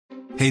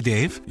Hey,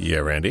 Dave. Yeah,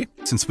 Randy?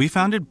 Since we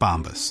founded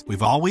Bombas,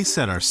 we've always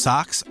said our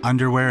socks,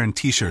 underwear, and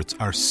T-shirts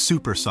are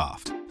super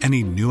soft.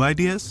 Any new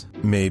ideas?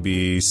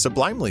 Maybe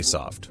sublimely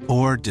soft.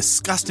 Or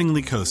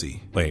disgustingly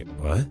cozy. Wait,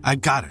 what? I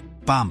got it.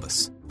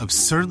 Bombas.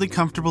 Absurdly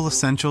comfortable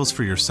essentials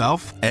for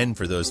yourself and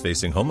for those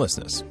facing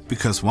homelessness.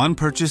 Because one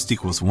purchased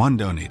equals one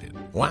donated.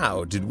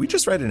 Wow, did we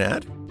just write an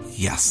ad?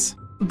 Yes.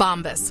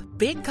 Bombas.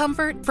 Big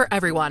comfort for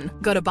everyone.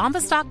 Go to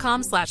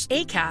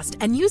bombas.com/ACAST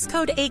and use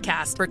code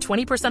ACAST for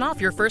 20%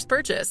 off your first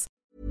purchase.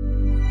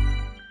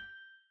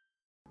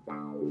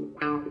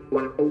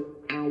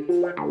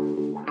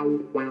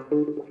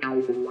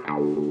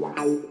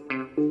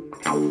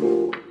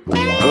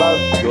 Hello.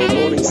 Good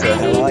morning, sir.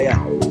 How are you?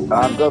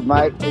 I'm good,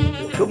 mate.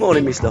 Good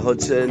morning, Mr.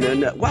 Hudson,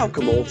 and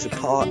welcome all to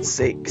part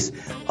 6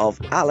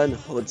 of Alan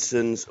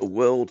Hudson's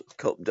World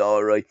Cup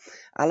Diary.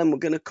 Alan, we're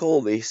going to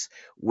call this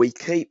We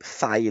Keep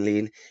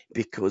Failing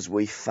Because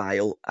We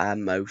Fail Our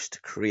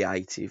Most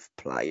Creative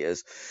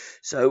Players.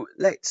 So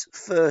let's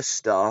first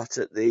start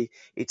at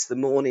it's the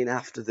morning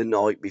after the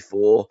night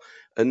before.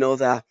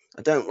 Another,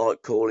 I don't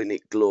like calling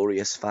it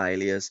glorious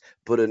failures,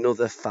 but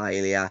another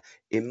failure,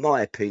 in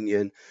my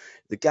opinion.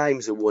 The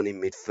games are won in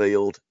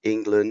midfield.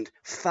 England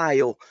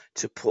fail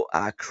to put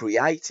our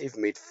creative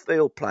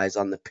midfield players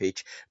on the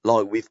pitch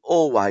like we've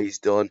always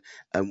done,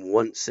 and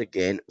once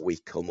again we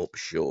come up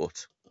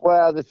short.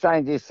 Well, the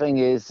strangest thing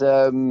is,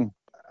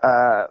 although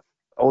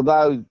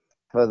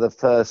for the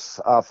first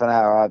half an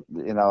hour,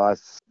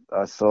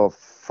 I saw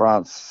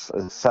France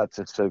as such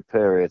a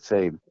superior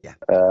team. Yeah.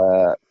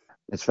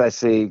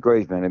 Especially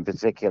Griezmann in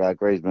particular.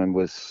 Griezmann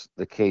was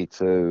the key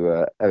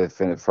to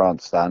everything that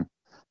France done.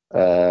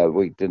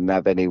 We didn't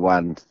have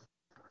anyone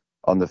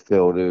on the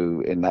field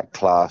who, in that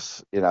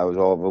class,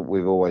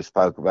 we've always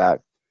spoke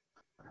about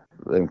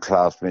them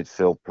class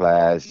midfield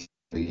players.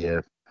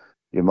 Your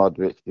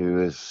Modric, who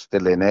was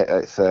still in it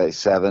at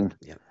 37,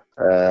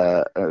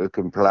 who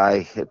can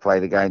play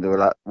the game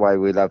the way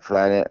we love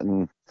playing it.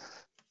 And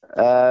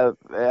at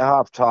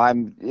half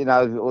time,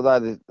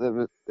 although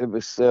it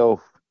was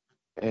still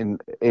in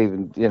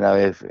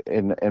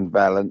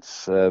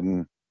balance.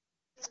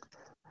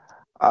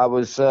 I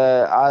was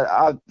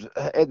at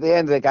the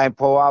end of the game,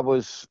 Paul. I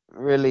was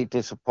really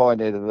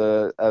disappointed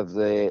of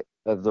the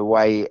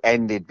way it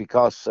ended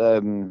because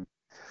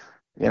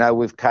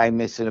with Kane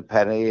missing a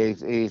penalty,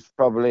 he's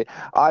probably.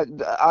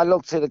 I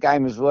looked at the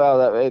game as well.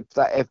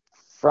 That if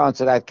France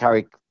had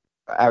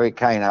Harry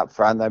Kane up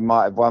front, they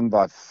might have won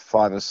by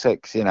 5 or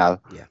 6. Yeah.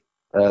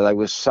 They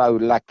were so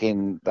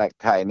lacking that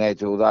cutting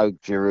edge. Although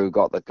Giroud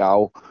got the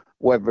goal,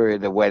 whether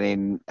it went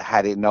in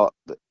had it not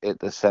hit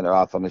the centre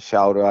half on the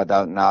shoulder, I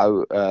don't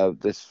know.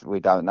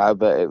 We don't know,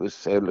 but it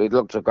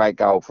looked a great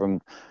goal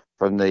from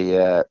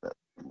the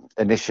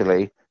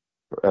initially,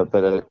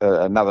 but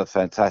another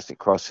fantastic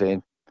cross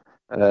in.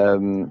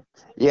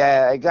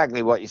 Yeah,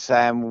 exactly what you're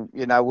saying.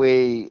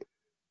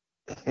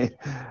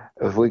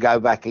 If we go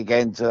back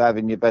again to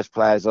having your best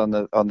players on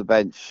the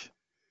bench.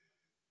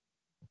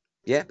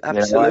 Yeah,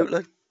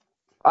 absolutely.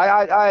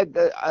 I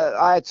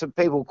had some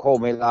people call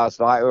me last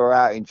night who were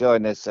out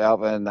enjoying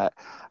themselves, and I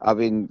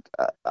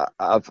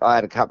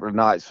had a couple of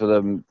nights for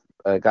them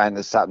going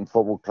to Sutton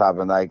Football Club,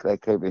 and they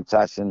keep in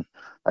touch, and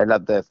they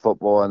love their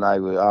football, and they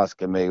were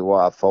asking me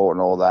what I thought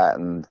and all that,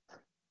 and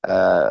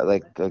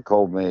they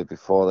called me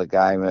before the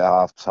game at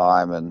half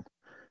time, and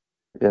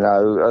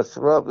I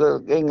said,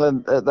 well,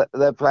 England,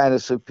 they're playing a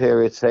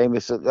superior team.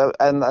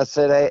 And I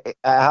said, at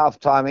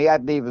half-time, he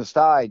hadn't even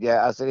started yet.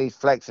 I said, he's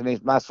flexing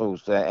his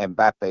muscles,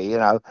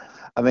 Mbappe,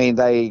 I mean,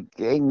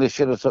 England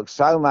should have took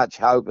so much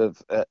hope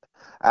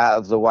out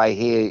of the way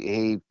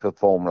he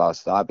performed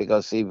last night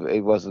because he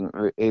weren't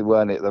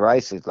at the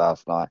races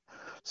last night.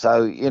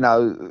 So,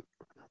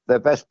 their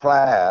best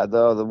player,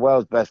 the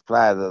world's best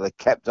player that they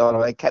kept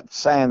on. They kept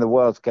saying the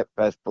world's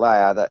best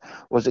player. That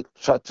was it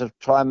to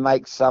try and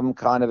make some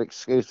kind of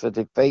excuse for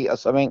defeat or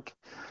something.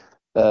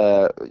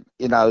 It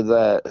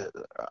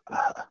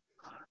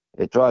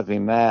drives me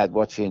mad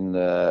watching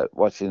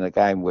the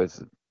game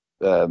with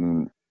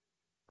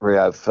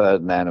Rio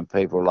Ferdinand and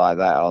people like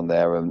that on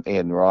there, and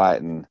Ian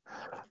Wright and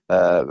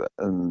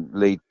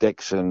Lee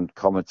Dixon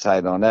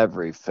commentating on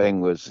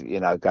everything was,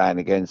 going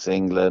against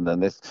England.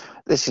 And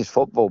this is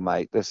football,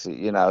 mate. This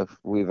is,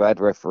 we've had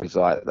referees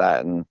like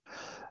that. And,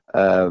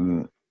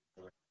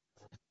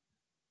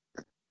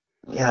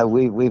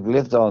 we've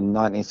lived on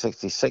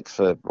 1966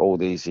 for all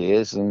these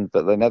years,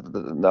 but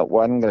not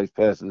one of those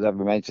persons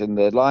ever mentioned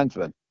the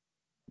linesman.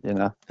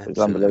 It's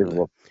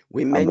unbelievable.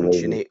 We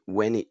mention it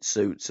when it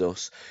suits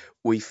us.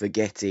 We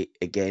forget it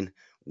again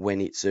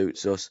when it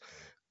suits us.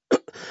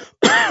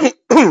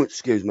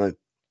 Excuse me.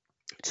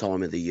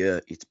 Time of the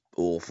year, it's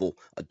awful.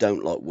 I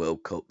don't like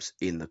World Cups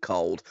in the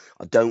cold.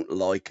 I don't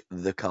like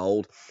the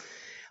cold.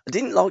 I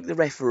didn't like the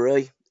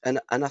referee,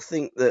 and I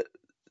think that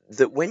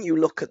that when you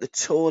look at the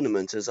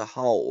tournament as a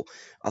whole,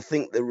 I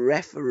think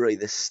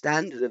the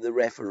standard of the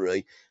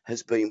referee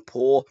has been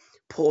poor.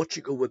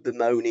 Portugal were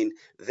bemoaning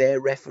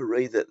their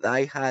referee that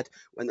they had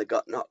when they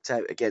got knocked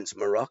out against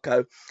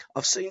Morocco.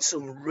 I've seen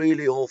some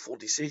really awful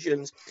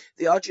decisions.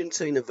 The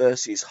Argentina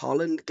versus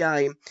Holland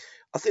game,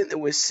 I think there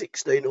was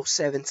 16 or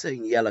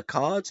 17 yellow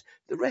cards.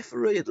 The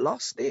referee had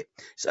lost it.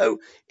 So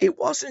it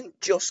wasn't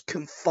just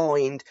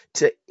confined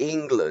to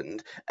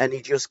England and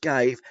he just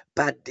gave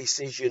bad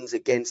decisions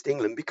against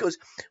England, because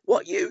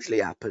what usually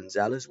happens,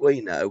 Al, as we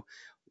know,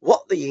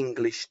 what the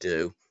English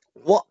do,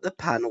 what the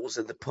panels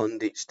and the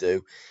pundits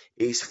do,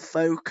 is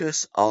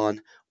focus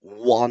on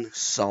one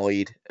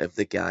side of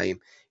the game.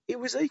 It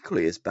was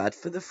equally as bad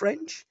for the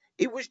French.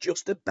 It was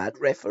just a bad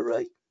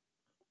referee.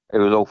 It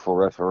was awful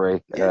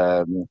referee.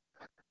 Yeah.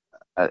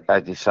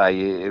 As you say,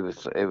 it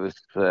was.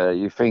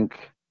 You think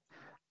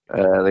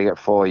they get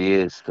 4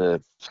 years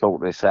to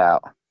sort this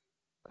out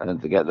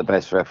and to get the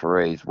best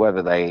referees.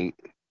 Whether they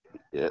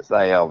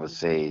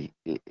obviously,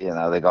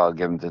 they got to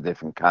give them to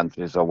different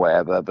countries or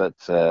whatever. But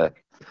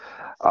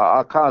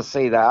I can't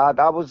see that.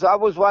 I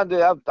was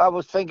wondering. I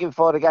was thinking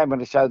for the game when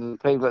they showed the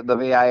people at the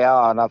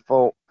VAR, and I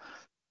thought,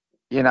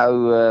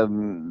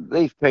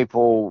 these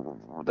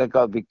people, they've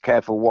got to be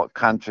careful what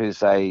countries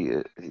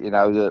they,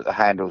 that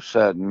handle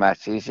certain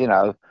matches.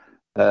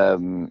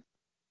 Going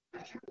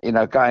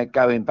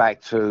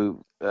back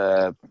to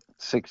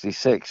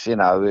 '66, it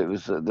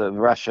was the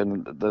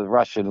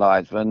Russian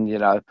linesman.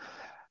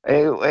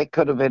 It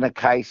could have been a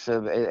case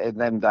of in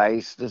them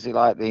days. Does he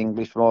like the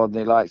English more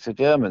than he likes the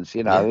Germans?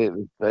 Yeah. It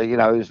was, it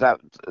was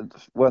that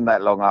weren't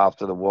that long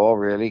after the war,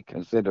 really,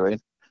 considering.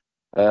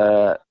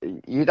 You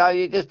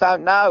just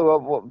don't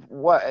know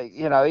what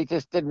he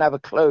just didn't have a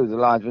clue. The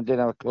linesman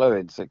didn't have a clue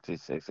in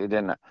 '66. He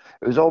didn't.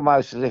 It was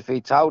almost as if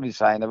he told his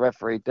saying the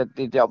referee did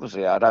the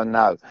opposite. I don't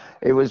know.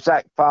 It was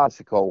that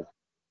farcical.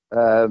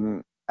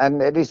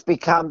 And it has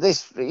become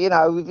this,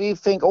 if you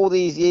think all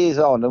these years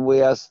on and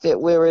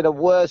we're in a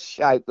worse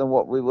shape than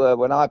what we were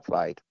when I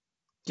played.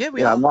 Yeah,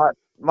 we are.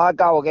 My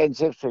goal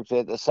against Ipswich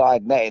at the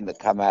side netting that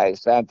come out at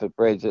Stamford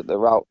Bridge that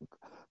the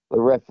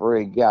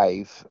referee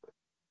gave,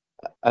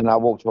 and I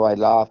walked away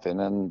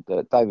laughing, and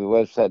David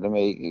Webb said to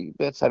me,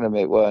 "You're telling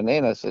me it weren't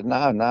in." I said,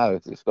 no,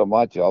 it's not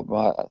my job.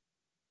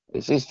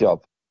 It's his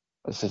job.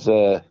 This is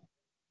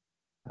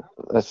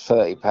that's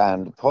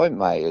 £30 a point,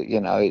 mate.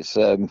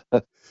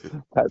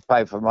 It's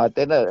pay for my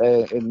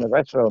dinner in the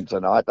restaurant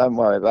tonight. Don't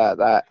worry about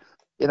that.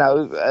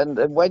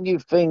 And when you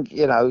think,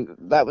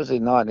 that was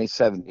in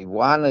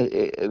 1971.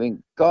 I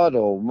mean, God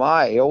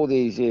Almighty, all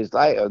these years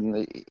later,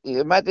 and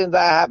imagine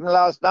that happened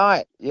last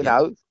night.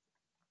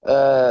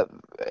 Uh,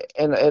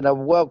 in a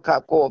World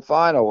Cup quarter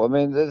final. I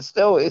mean, it's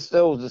still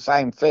the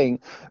same thing.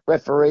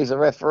 Referees are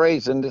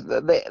referees, and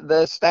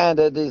the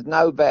standard is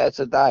no better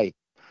today.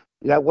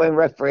 When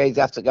referees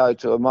have to go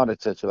to a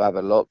monitor to have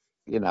a look,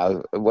 and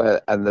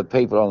the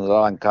people on the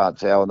line can't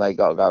tell, and they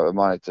got to go to a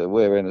monitor.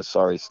 We're in a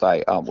sorry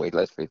state, aren't we?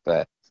 Let's be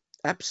fair.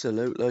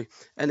 Absolutely.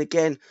 And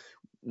again,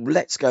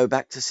 let's go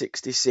back to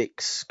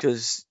 '66,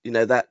 because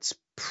that's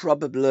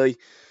probably,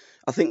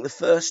 I think, the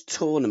first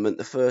tournament,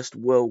 the first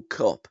World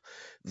Cup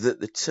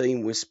that the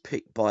team was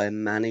picked by a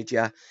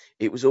manager.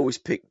 It was always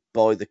picked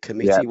by the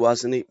committee,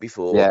 wasn't it,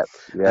 before?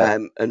 Yeah.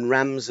 And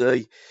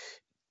Ramsey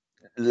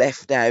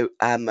left out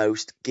our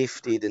most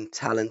gifted and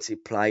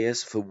talented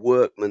players for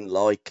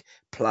workman-like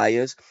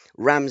players.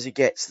 Ramsey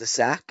gets the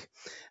sack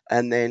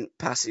and then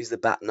passes the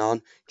baton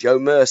on. Joe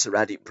Mercer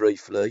had it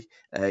briefly,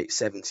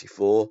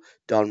 74.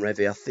 Don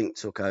Revie, I think,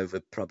 took over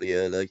probably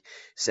early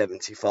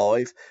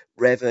 75.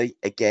 Revie,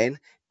 again,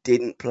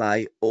 didn't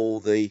play all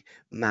the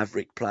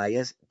Maverick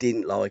players,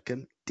 didn't like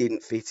them,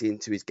 didn't fit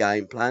into his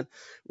game plan.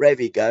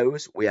 Revie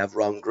goes, we have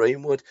Ron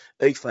Greenwood.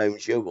 He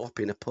phones you up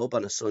in a pub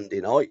on a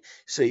Sunday night,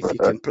 see if you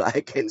can play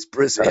against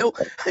Brazil.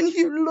 And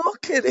you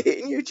look at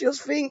it and you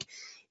just think,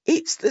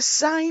 it's the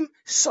same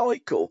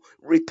cycle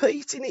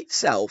repeating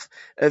itself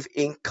of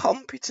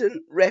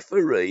incompetent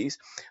referees.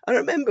 I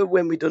remember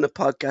when we done a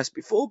podcast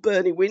before,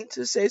 Bernie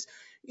Winter says,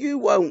 you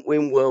won't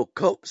win World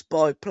Cups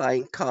by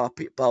playing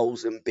carpet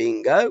bowls and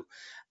bingo.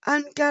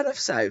 And Gareth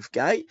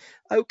Southgate,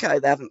 okay,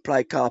 they haven't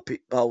played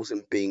carpet bowls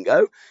and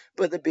bingo,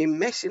 but they've been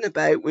messing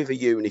about with a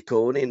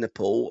unicorn in the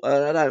pool,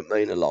 and I don't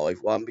mean a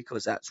live one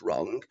because that's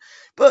wrong,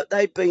 but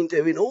they've been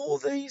doing all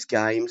these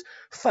games,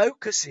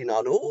 focusing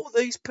on all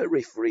these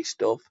periphery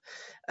stuff,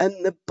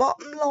 and the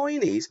bottom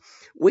line is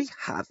we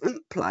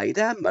haven't played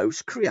our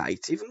most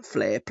creative and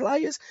flair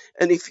players,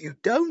 and if you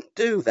don't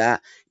do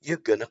that, you're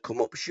going to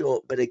come up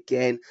short. But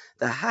again,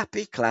 the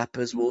happy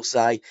clappers will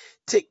say,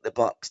 tick the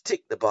box,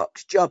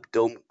 job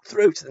done,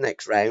 through to the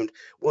next round.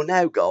 Well,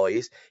 now,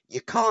 guys,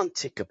 you can't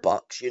tick a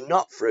box. You're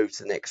not through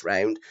to the next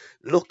round.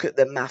 Look at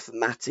the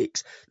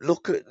mathematics.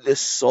 Look at the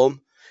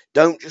sum.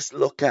 Don't just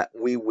look at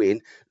we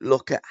win.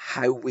 Look at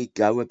how we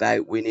go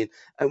about winning.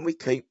 And we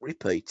keep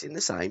repeating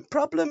the same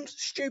problems.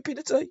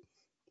 Stupidity.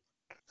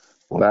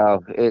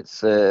 Well,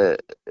 it's,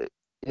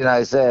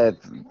 it's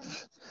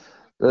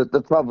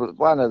the problem.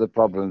 One of the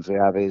problems we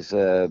have is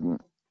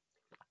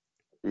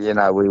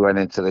we went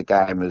into the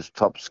game as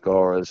top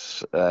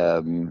scorers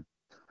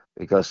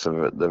because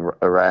of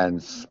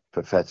Iran's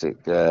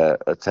pathetic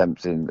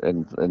attempts in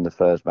the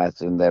first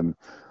match, and then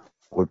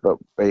we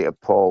beat a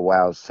poor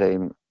Wales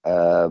team.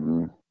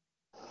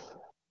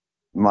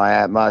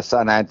 My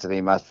son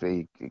Anthony must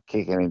be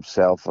kicking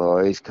himself,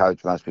 or his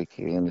coach must be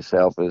kicking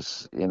himself,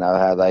 as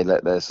how they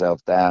let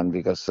themselves down,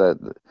 because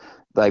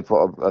they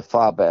put a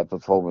far better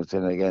performance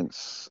in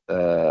against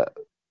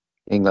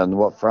England than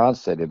what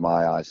France did, in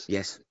my eyes.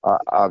 Yes.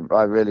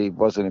 I really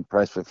wasn't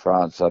impressed with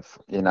France.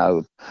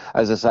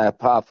 As I say,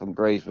 apart from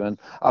Griezmann,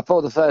 I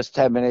thought the first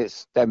 10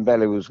 minutes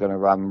Dembele was going to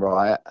run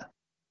riot,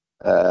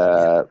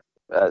 and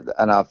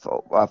I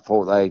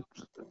thought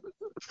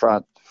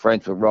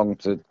French were wrong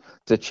to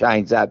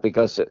change that,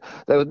 because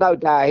there was no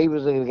doubt he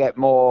was going to get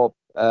more.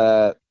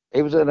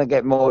 He was going to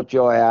get more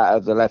joy out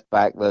of the left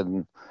back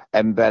than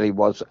Mbele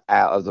was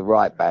out of the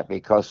right back,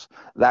 because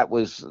that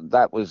was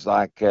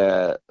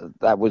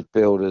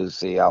billed as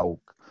the old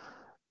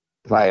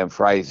playing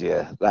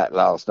Frazier that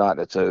last night.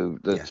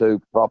 The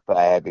two proper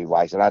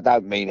heavyweights, and I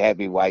don't mean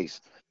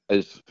heavyweights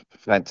as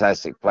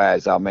fantastic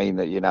players. I mean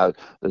that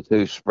the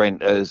two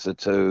sprinters, the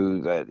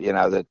two that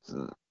that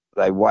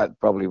they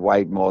probably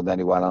weighed more than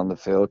anyone on the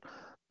field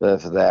for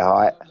their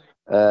height.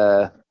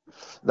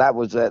 That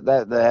was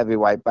the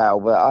heavyweight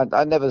battle, but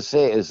I never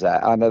see it as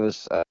that. I never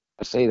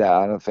see that.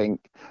 I don't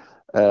think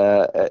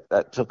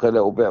that took a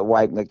little bit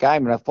away from the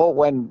game. And I thought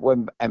when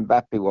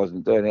Mbappe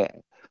wasn't doing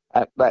it,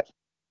 that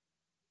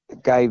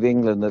gave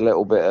England a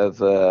little bit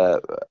of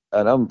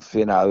an oomph,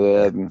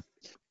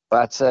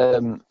 But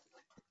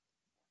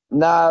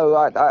no,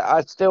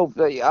 I still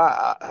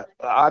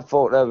I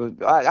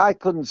thought I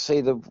couldn't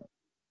see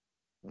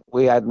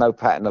we had no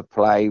pattern of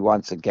play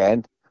once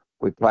again.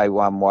 We play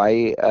one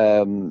way.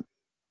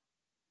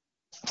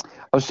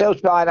 I'm still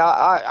trying.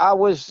 I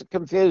was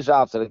confused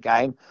after the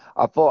game.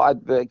 I thought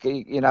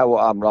you know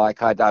what I'm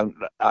like. I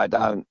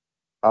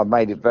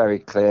made it very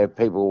clear.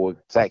 People were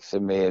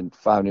texting me and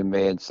phoning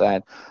me and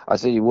saying, I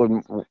said you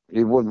wouldn't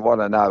want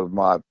to know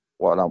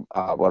what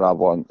I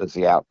want as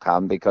the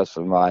outcome, because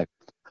of my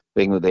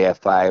thing with the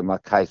FA and my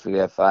case with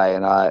the FA,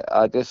 and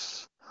I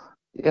just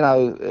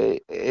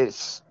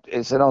it's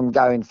an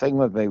ongoing thing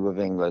with me with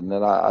England,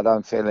 and I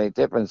don't feel any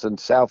difference. And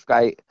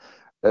Southgate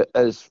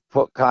has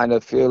put kind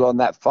of fuel on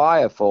that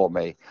fire for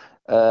me.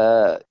 In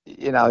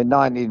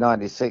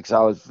 1996, I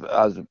was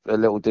a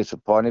little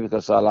disappointed,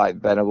 because I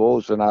liked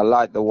Venables and I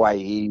liked the way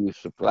he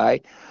used to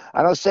play.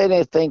 And I was sitting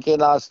here thinking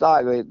last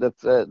night,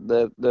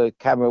 the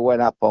camera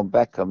went up on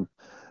Beckham,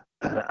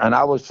 and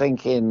I was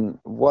thinking,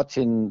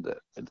 watching the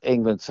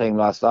England team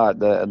last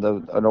night,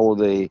 and all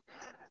the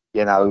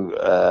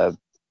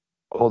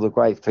all the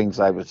great things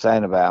they were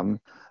saying about him.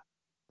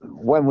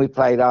 When we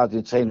played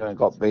Argentina and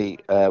got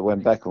beat,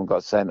 when Beckham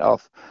got sent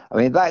off, I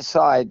mean that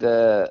side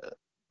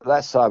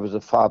was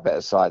a far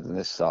better side than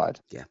this side.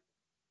 Yeah.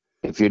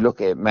 If you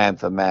look at it man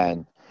for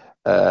man,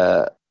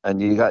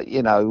 and you got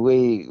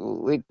we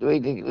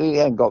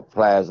ain't got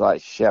players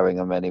like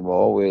Sheringham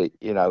anymore.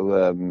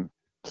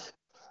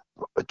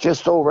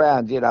 Just all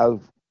round,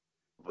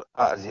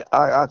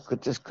 I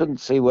couldn't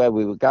see where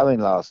we were going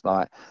last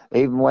night.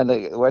 Even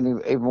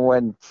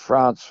when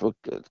France were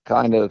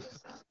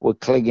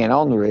clinging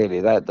on,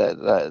 really. I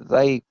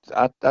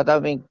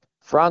don't think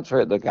France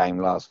were at the game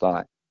last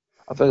night.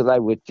 I think they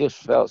just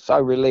felt so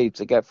relieved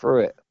to get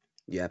through it.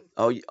 Yeah.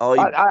 I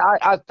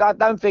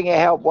don't think it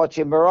helped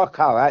watching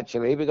Morocco,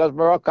 actually, because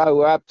Morocco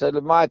were up to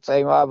my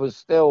team.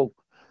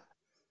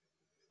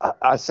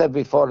 I said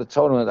before the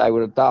tournament they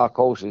were the dark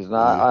horses, and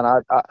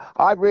I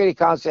really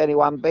can't see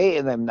anyone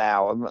beating them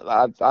now.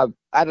 I've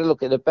had a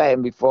look at the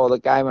betting before the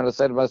game, and I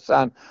said to my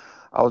son,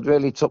 I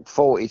really took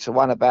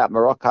 40-1 about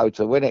Morocco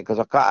to win it,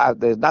 because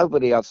there's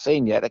nobody I've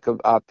seen yet that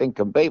I think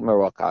can beat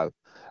Morocco.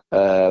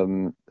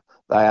 They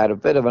had a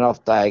bit of an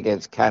off day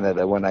against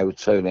Canada when they were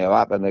 2-0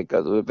 up, and they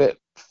were a bit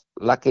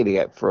lucky to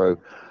get through.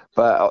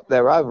 But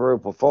their overall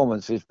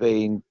performance has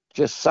been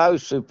just so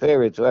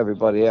superior to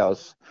everybody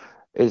else.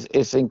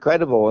 It's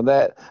incredible, and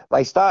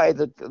they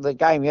started the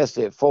game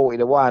yesterday at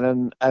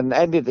 40-1 and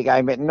ended the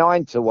game at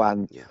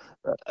 9-1. Yeah.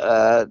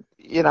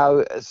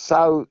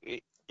 So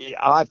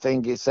I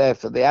think it's there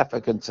for the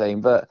African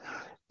team, but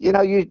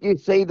you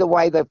see the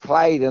way they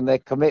played and their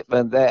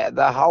commitment,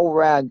 the whole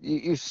round.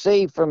 You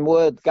see from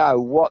word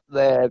go what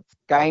their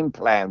game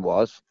plan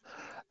was,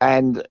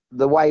 and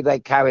the way they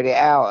carried it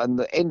out, and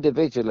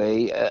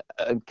individually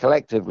and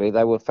collectively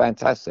they were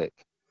fantastic.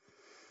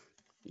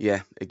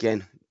 Yeah,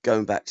 again,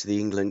 going back to the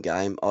England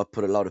game, I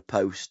put a lot of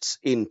posts,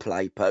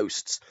 in-play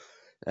posts.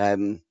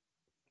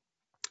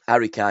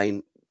 Harry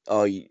Kane,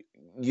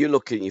 you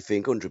look and you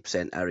think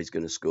 100% Harry's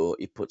going to score.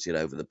 He puts it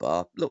over the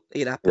bar. Look,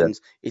 it happens.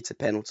 Yeah. It's a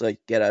penalty.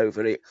 Get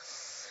over it.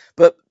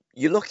 But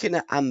you're looking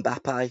at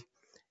Mbappe.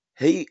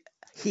 He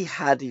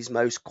had his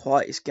most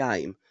quietest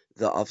game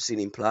that I've seen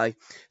him play.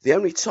 The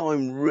only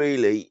time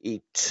really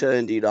he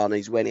turned it on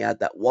is when he had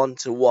that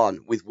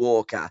 1-1 with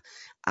Walker,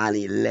 and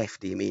he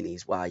left him in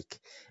his wake.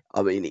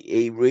 I mean,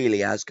 he really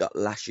has got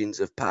lashings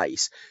of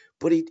pace,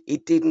 but he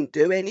didn't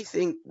do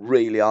anything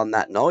really on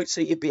that night, so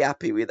you'd be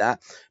happy with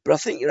that. But I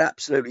think you're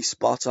absolutely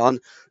spot on.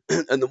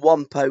 And the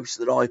one post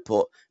that I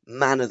put,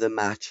 man of the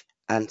match,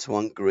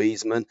 Antoine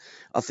Griezmann.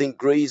 I think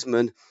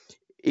Griezmann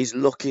is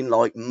looking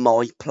like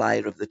my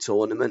player of the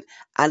tournament,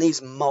 and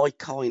he's my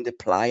kind of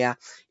player.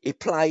 He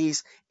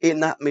plays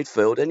in that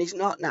midfield, and he's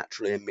not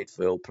naturally a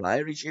midfield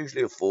player. He's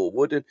usually a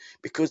forward, and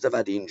because they've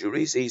had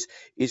injuries, he's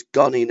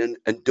gone in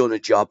and done a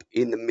job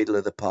in the middle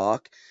of the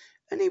park,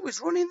 and he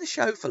was running the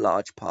show for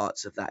large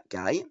parts of that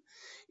game.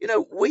 You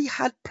know, we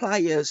had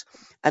players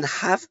and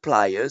have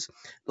players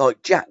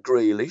like Jack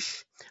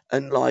Grealish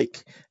and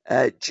like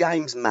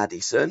James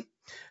Maddison,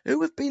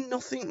 who have been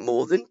nothing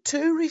more than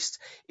tourists.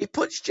 He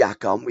puts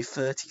Jack on with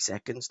 30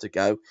 seconds to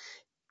go.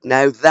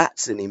 Now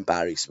that's an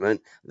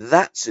embarrassment.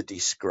 That's a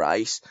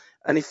disgrace.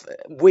 And if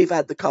we've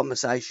had the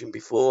conversation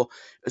before,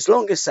 as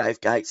long as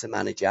Southgate's a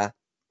manager,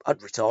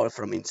 I'd retire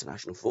from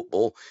international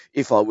football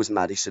if I was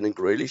Maddison and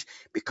Grealish,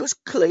 because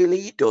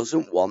clearly he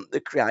doesn't want the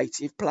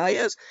creative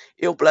players.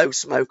 He'll blow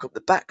smoke up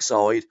the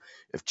backside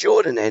of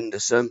Jordan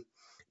Henderson,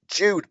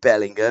 Jude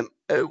Bellingham,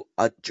 who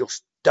I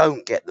just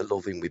don't get the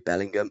loving with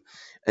Bellingham,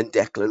 and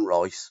Declan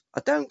Rice. I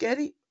don't get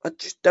it. I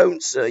just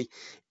don't see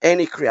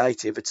any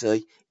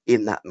creativity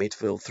in that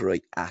midfield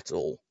three at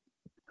all.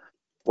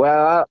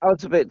 Well, I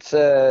was a bit,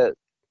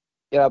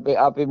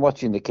 I've been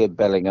watching the kid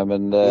Bellingham,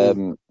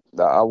 and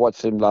I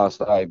watched him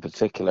last night in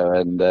particular,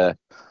 and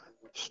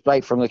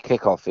straight from the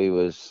kickoff, he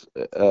was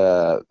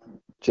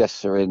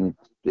gesturing.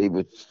 He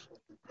was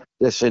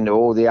listening to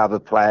all the other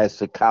players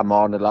to come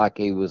on like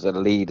he was a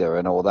leader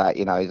and all that.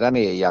 You know, he's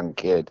only a young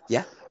kid.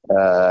 Yeah.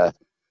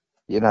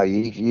 You know,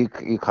 you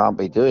can't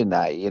be doing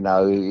that. You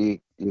know, you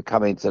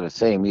come into the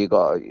team, you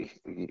got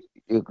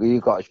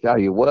to show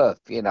your worth.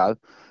 You know,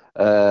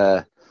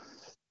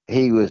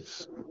 he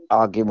was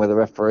arguing with the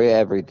referee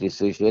every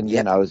decision. Yep.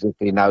 You know, as if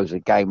he knows the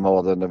game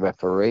more than the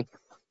referee.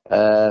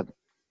 And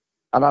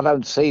I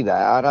don't see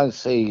that. I don't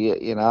see.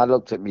 You know, I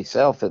looked at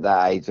myself at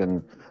that age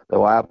and the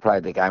way I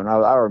played the game. And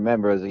I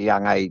remember as a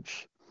young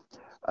age,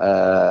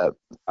 I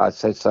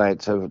said something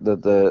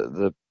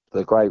to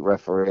the great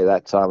referee at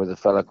that time was a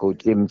fella called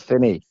Jim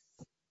Finney.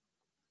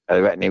 I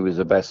reckon he was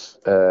the best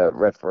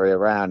referee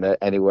around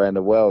anywhere in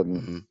the world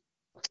and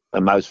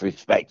most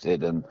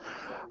respected. And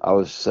I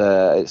was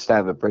at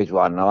Stamford Bridge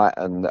one night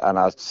and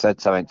I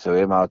said something to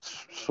him. I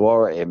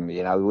swore at him,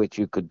 you know, which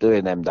you could do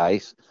in them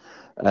days.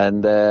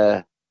 And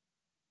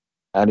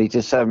he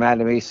just turned around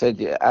to me. He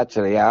said,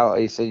 "Actually, Al,"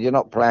 he said, "you're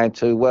not playing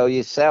too well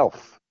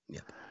yourself."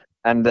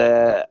 And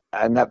that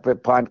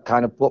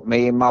kind of put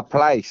me in my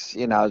place,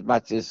 you know, as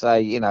much as say,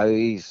 you know,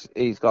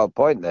 he's got a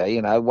point there,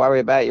 you know, worry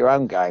about your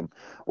own game,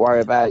 worry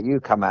about you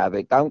come out of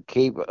it. Don't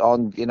keep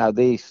on, you know,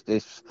 this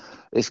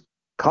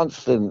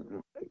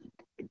constant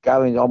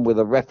going on with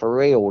a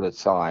referee all the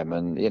time.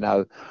 And, you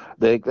know,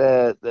 it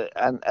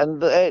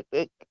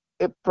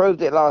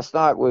proved it last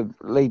night with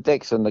Lee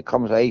Dixon, the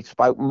commentator. He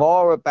spoke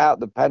more about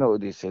the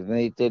penalty decision than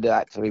he did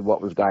actually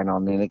what was going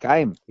on in the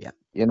game. Yeah.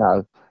 You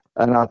know.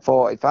 And I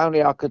thought, if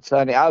only I could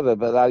turn it over.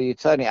 But though you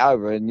turn it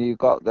over, and you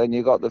got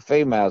the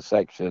female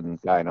section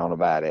going on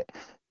about it,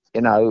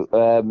 you know.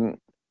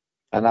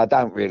 And I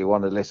don't really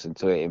want to listen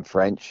to it in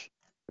French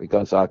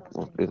because I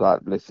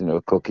like listening to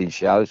a cooking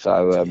show.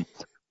 So,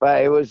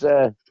 but it was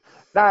I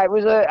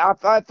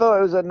thought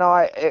it was a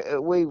night.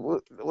 We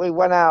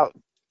went out.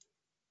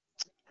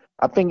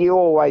 I think you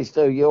always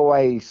do. You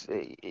always,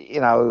 you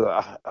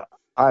know.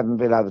 I haven't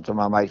been over to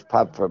my mate's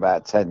pub for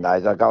about 10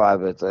 days. I go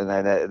over to, and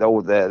then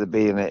there'll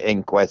be an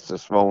inquest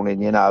this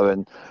morning, you know,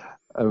 and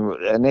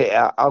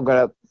I'm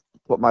going to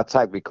put my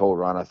tape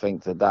recorder on, I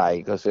think, today,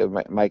 because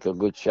it'll make a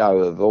good show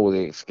of all the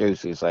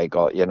excuses they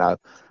got, you know,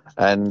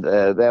 and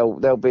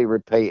they'll be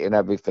repeating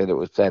everything that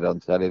was said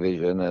on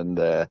television, and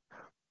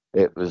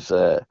it was,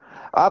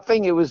 I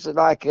think it was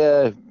like,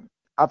 I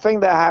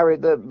think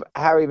that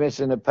Harry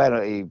missing the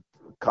penalty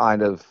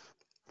kind of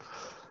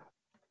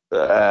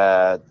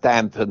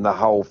dampen the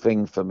whole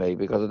thing for me,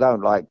 because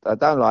I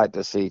don't like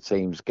to see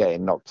teams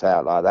getting knocked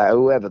out like that,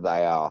 whoever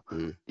they are.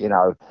 You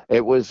know,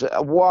 it was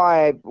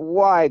why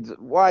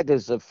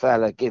does the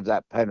fella give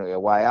that penalty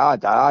away?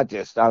 I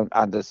just don't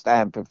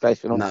understand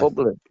professional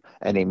football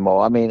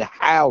anymore. I mean,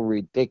 how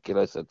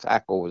ridiculous a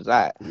tackle was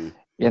that?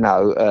 You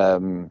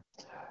know,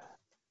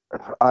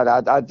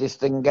 I just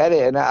didn't get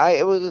it, and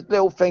it was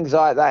little things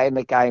like that in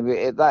the game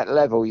at that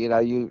level. You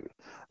know,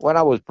 when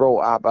I was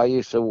brought up, I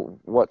used to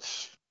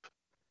watch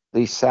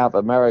these South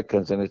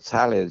Americans and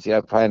Italians, you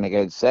know, playing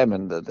against them,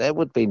 and there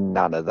would be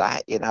none of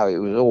that. You know, it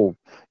was all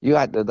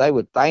they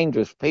were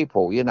dangerous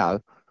people, you know.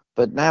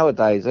 But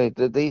nowadays,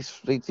 these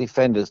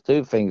defenders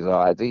do things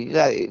like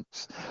that.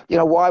 It's, you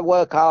know, why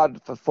work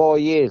hard for 4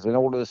 years and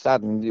all of a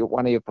sudden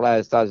one of your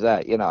players does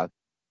that? You know,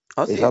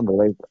 it's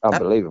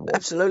unbelievable.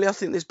 Absolutely, I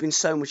think there's been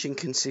so much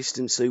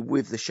inconsistency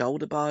with the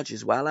shoulder barge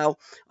as well.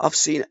 I've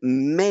seen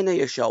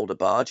many a shoulder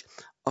barge.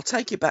 I'll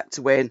take you back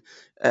to when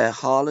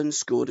Haaland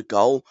scored a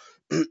goal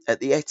at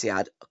the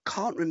Etihad. I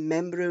can't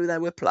remember who they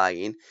were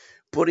playing,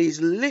 but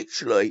he's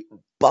literally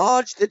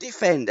barged the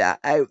defender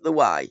out the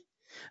way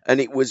and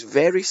it was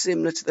very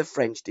similar to the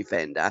French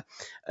defender.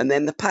 And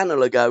then the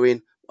panel are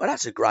going, well,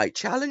 that's a great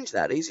challenge,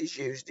 that is. He's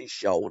used his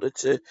shoulder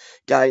to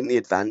gain the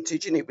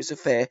advantage, and it was a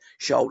fair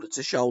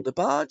shoulder-to-shoulder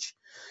barge.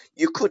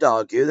 You could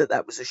argue that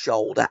that was a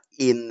shoulder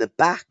in the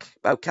back.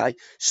 Okay,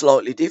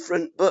 slightly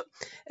different. But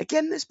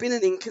again, there's been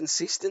an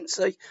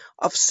inconsistency.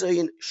 I've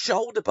seen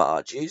shoulder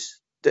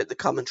barges that the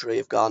commentary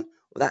have gone,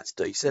 well, that's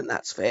decent,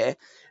 that's fair.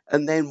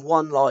 And then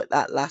one like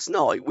that last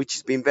night, which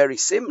has been very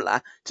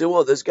similar to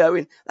others,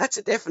 going, that's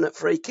a definite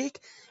free kick.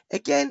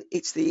 Again,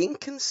 it's the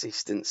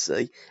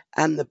inconsistency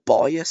and the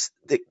bias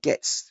that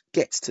gets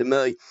to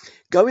me.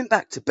 Going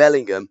back to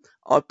Bellingham,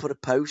 I put a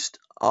post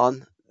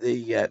on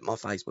the my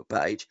Facebook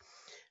page.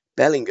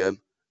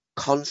 Bellingham,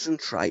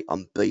 concentrate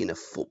on being a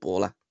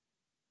footballer.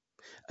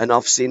 And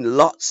I've seen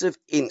lots of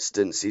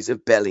instances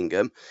of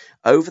Bellingham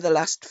over the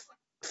last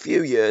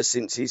few years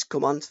since he's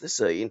come onto the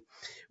scene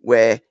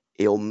where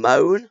he'll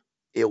moan,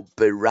 he'll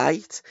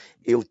berate,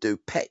 he'll do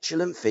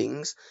petulant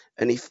things.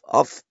 And if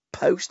I've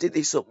posted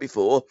this up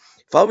before,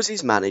 if I was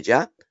his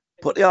manager,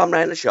 put the arm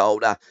around the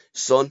shoulder,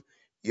 son,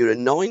 you're a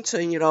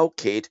 19-year-old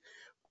kid,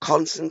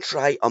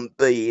 concentrate on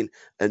being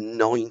a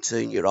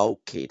 19-year-old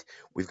kid.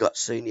 We've got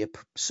senior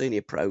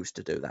pros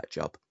to do that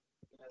job.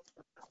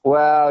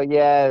 Well,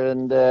 yeah,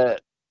 and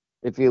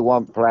if you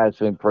want players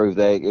to improve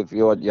if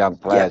you want young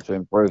players to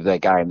improve their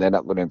game, they're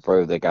not going to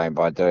improve their game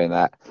by doing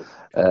that.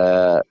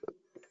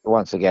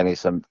 Once again,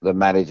 it's the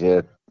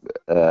manager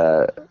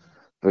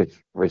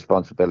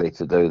responsibility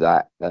to do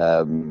that.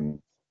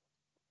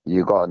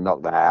 You've got to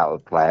knock that out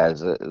of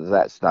players.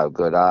 That's no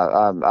good.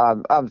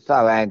 I'm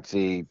so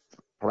anti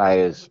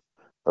players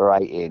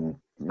berating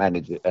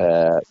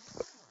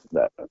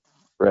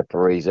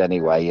referees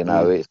anyway. You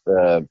know, it's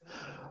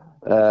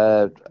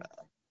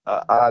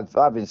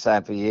I've been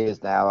saying for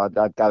years now.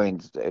 I'd go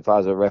in if I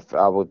was a ref.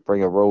 I would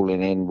bring a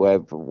ruling in where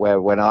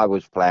when I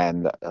was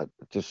playing,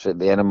 just at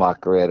the end of my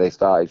career, they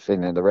started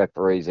sending the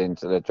referees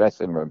into the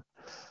dressing room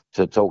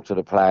to talk to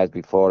the players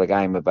before the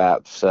game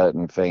about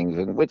certain things,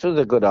 and which was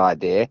a good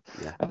idea.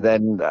 Yeah. And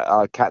then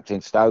I captain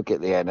Stoke at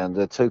the end, and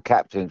the two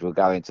captains would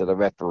go into the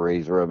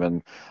referees'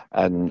 room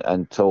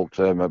and talk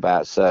to them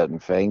about certain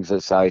things.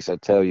 And so he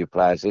said, "Tell your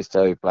players this,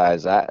 tell your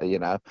players that," you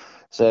know.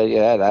 So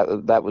yeah,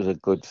 that was a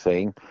good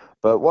thing.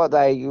 But what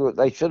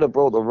they should have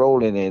brought the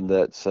ruling in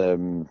that.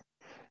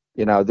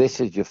 You know, this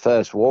is your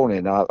first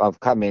warning. I've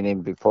come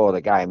in before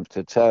the game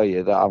to tell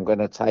you that I'm going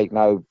to take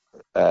no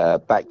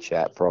back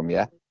chat from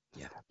you.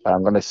 Yeah.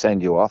 I'm going to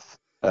send you off.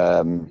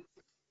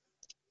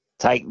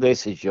 Take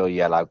this as your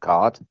yellow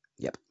card.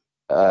 Yep.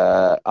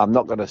 I'm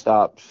not going to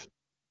start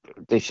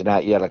dishing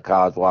out yellow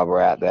cards while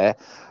we're out there.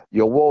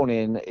 Your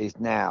warning is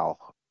now.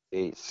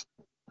 It's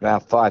now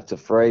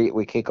 5-3.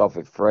 We kick off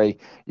at 3.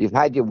 You've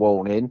had your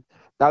warning.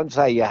 Don't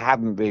say you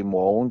haven't been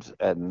warned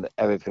and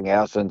everything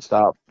else and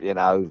start, you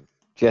know,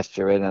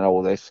 gesturing and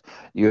all this.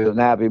 You've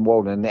now been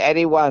warned. And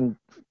anyone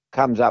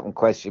comes up and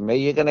question me,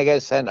 you're going to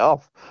get sent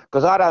off.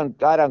 Because I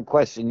don't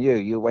question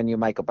you when you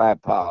make a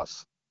bad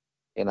pass.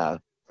 You know,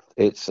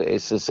 it's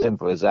as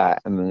simple as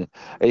that. And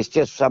it's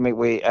just something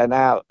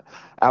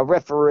our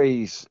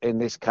referees in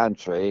this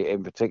country,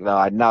 in particular,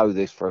 I know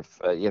this for,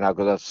 you know,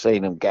 because I've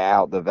seen them get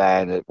out the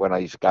van when I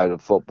used to go to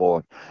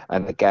football,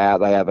 and they get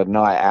out, they have a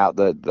night out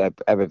that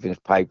everything's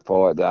paid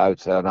for at the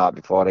hotel night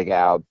before. They get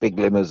out big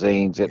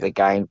limousines at the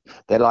game.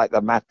 They're like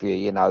the mafia,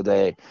 you know,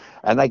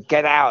 and they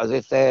get out as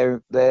if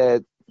they're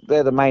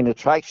the main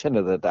attraction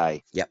of the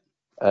day. Yep.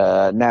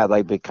 Now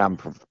they become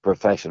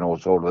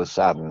professionals all of a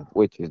sudden,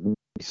 which is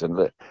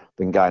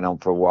been going on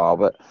for a while,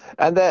 but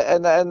and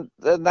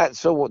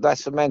that's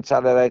the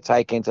mentality they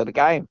take into the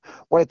game.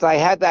 Well, if they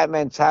had that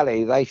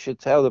mentality, they should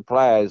tell the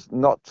players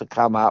not to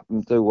come up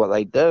and do what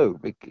they do.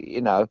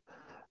 You know,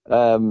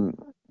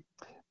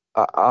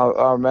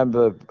 I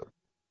remember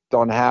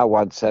Don Howe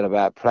once said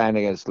about playing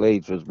against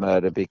Leeds was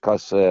murder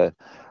because the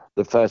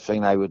first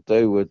thing they would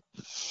do would,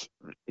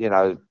 you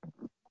know,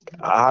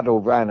 huddle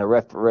around a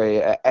referee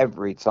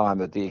every time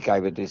that he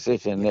gave a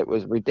decision. It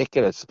was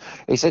ridiculous.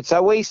 He said,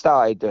 so we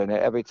started doing it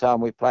every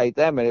time we played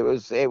them, and it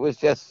was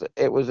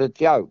a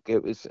joke.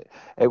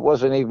 It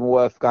wasn't even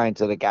worth going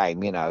to the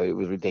game. You know, it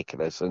was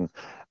ridiculous.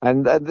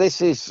 And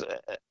this is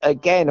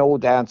again all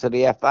down to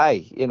the FA.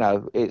 You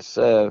know, it's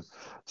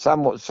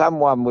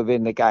someone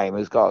within the game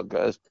has got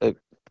to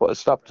put a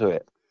stop to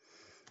it.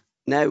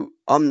 Now,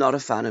 I'm not a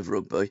fan of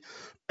rugby.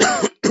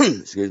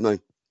 Excuse me.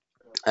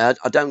 I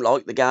don't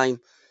like the game.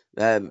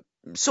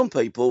 Some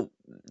people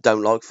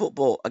don't like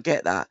football. I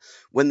get that.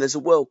 When there's a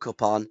World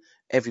Cup on,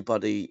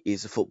 everybody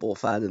is a football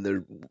fan and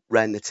they're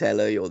around the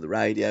telly or the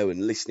radio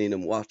and listening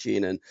and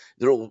watching, and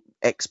they're all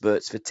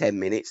experts for 10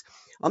 minutes.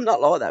 I'm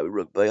not like that with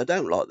rugby. I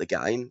don't like the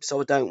game,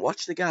 so I don't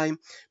watch the game.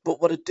 But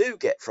what I do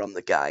get from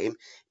the game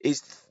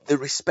is the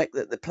respect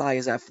that the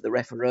players have for the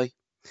referee.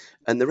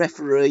 And the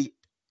referee,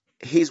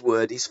 his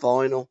word is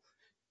final.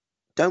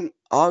 Don't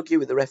argue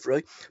with the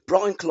referee.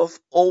 Brian Clough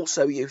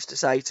also used to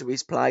say to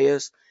his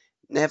players,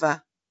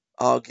 never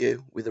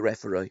argue with the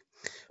referee.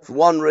 For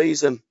one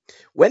reason,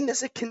 when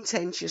there's a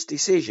contentious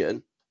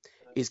decision,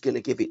 he's going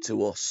to give it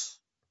to us.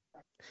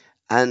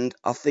 And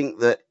I think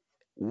that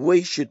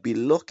we should be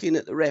looking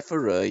at the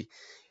referee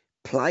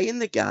playing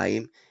the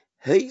game.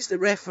 He's the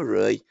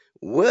referee,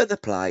 we're the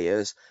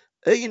players.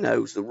 He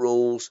knows the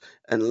rules,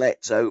 and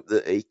let's hope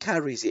that he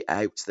carries it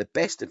out to the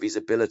best of his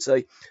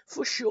ability.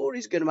 For sure,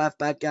 he's going to have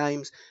bad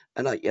games,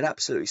 and you're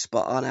absolutely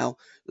spot on, Al.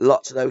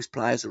 Lots of those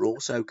players are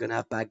also going to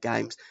have bad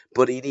games,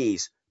 but it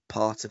is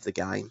part of the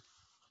game.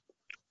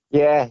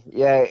 Yeah,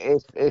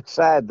 it's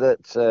sad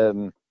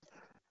that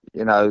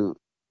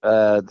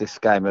this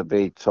game would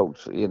be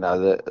talked.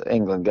 That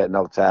England get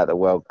knocked out of the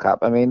World Cup.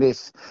 I mean,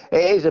 it's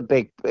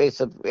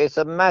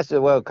a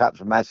massive World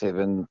Cup's massive,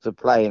 and to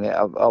play in it,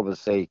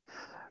 obviously,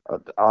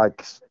 I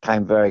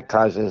came very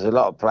close. There's a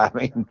lot of players. I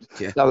mean,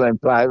 Yeah, some of them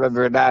players.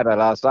 Remember Ronaldo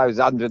last night was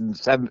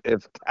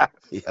 170th cap.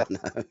 yeah, no,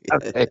 I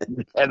yeah,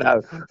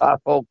 mean, I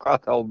thought,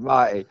 God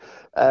Almighty,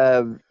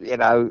 and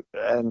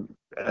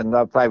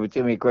I played with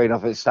Jimmy Green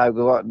off at Stoke,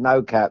 who got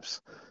no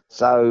caps.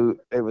 So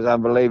it was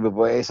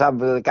unbelievable.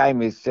 The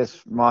game is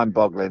just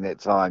mind-boggling at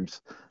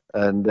times,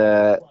 and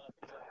it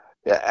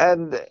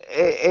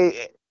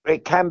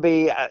can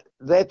be.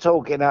 They're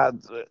talking.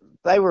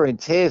 They were in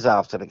tears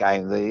after the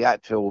game. The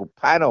actual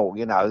panel,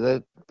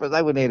 but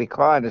they were nearly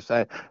crying and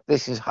saying,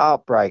 "This is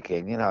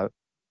heartbreaking."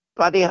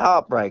 Bloody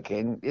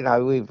heartbreaking.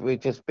 We've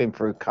just been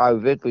through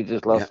COVID. We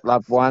just yeah, lost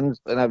loved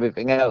ones and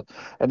everything else,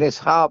 and it's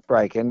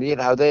heartbreaking.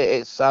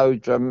 They're so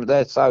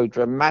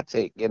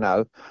dramatic.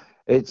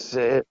 It's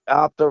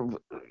after.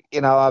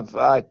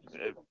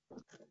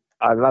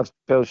 I love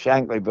Bill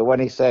Shankly, but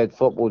when he said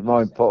football's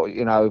more important,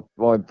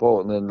 more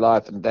important than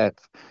life and death,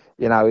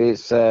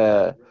 it's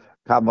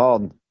come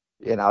on.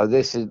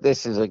 This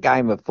is a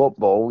game of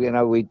football.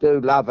 We do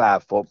love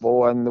our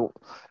football, and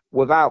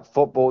without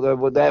football,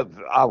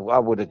 I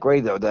would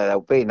agree that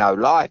there'll be no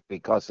life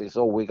because it's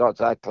all we got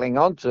to cling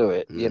on to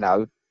it.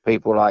 mm,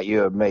 People like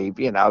you and me,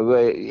 and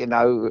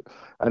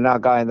I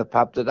go in the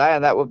pub today,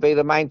 and that would be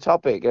the main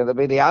topic, and it'd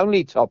be the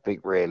only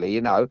topic really.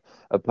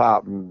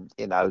 Apart from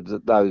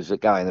those that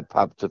go in the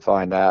pub to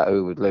find out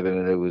who was living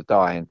and who was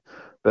dying.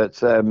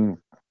 But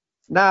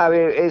no,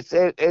 it's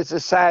a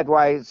sad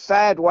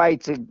way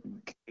to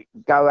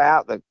go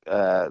out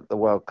the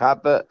World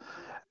Cup. But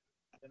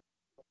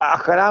I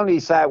can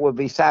only say it would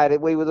be sad if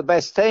we were the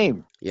best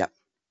team. yeah,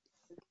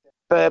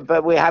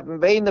 But we haven't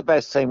been the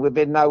best team. We've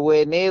been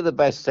nowhere near the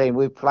best team.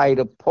 We've played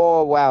a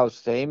poor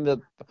Wales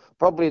team,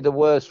 probably the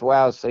worst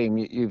Wales team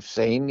you've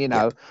seen.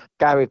 yep,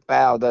 Gareth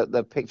Bale,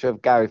 the picture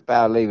of Gareth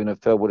Bale leaving the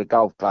field with the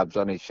golf clubs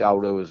on his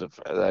shoulder was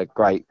a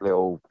great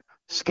little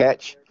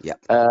sketch. yep,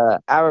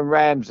 Aaron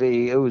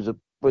Ramsey, who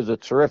was a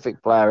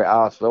terrific player at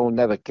Arsenal,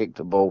 never kicked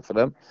a ball for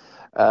them.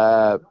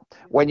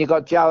 When you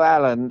got Joe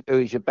Allen,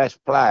 who's your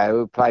best player,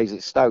 who plays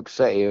at Stoke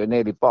City, who are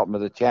nearly bottom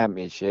of the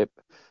Championship,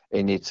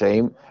 in your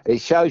team,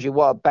 it shows you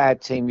what a bad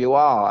team you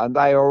are, and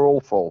they are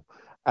awful.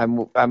 And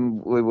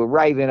we were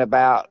raving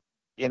about,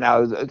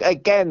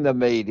 again the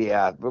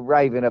media were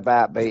raving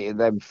about beating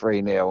them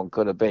 3-0 and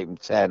could have beaten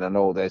 10 and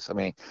all this. I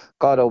mean,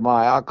 God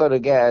Almighty, I could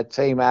have get a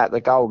team out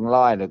the Golden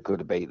Line who could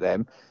have beat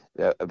them,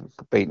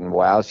 beaten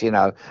Wales,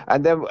 and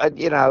then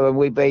and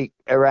we beat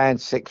Iran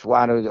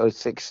 6-1 or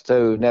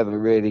 6-2, never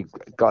really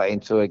got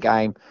into a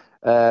game.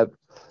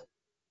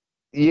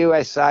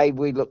 USA,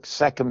 we looked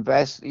second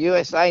best.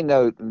 USA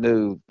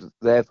knew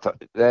their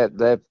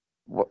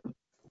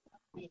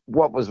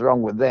what was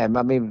wrong with them.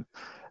 I mean,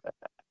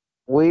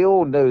 we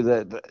all knew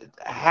that.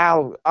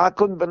 How I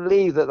couldn't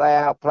believe that they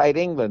outplayed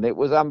England. It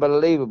was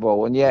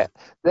unbelievable, and yet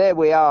there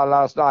we are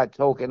last night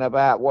talking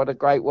about what a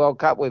great World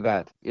Cup we've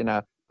had.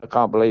 I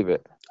can't believe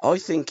it. I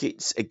think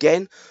it's,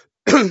 again,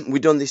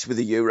 we've done this with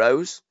the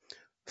Euros.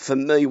 For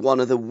me, one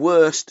of the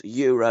worst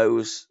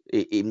Euros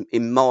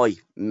in my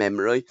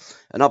memory,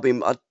 and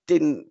I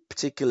didn't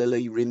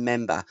particularly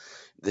remember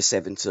the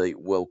 70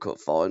 World Cup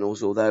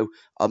finals, although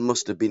I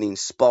must have been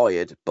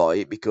inspired by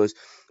it because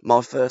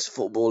my first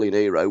footballing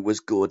hero was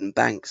Gordon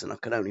Banks, and I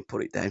can only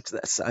put it down to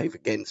that save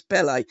against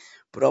Pele,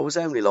 but I was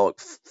only like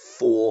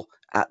 4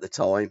 at the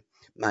time,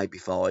 maybe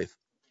 5.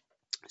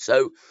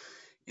 So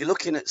you're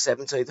looking at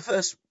 70. The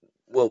first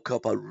World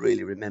Cup I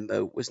really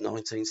remember was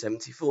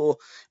 1974,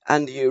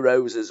 and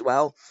Euros as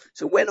well.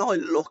 So when I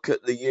look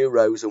at the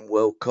Euros and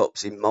World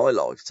Cups in my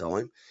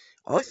lifetime,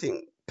 I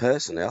think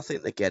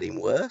they're getting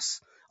worse.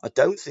 I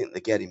don't think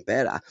they're getting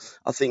better.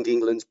 I think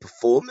England's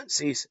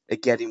performances are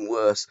getting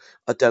worse.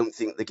 I don't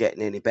think they're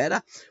getting any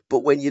better. But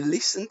when you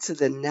listen to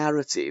the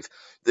narrative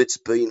that's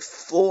being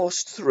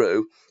forced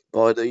through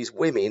by these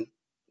women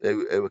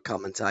who are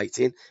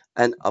commentating,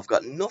 and I've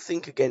got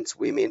nothing against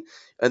women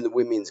and the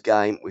women's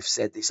game. We've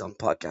said this on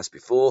podcasts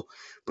before,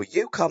 but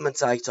you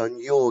commentate on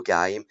your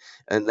game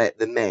and let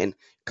the men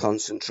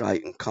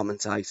concentrate and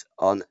commentate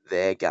on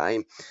their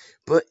game.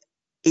 But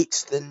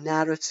it's the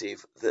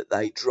narrative that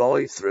they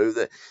drive through,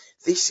 that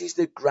this is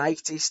the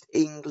greatest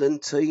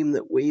England team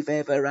that we've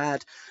ever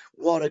had.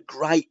 What a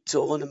great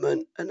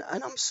tournament. And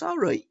I'm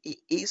sorry, it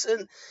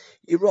isn't.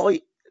 You're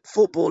right.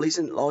 Football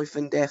isn't life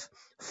and death.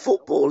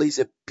 Football is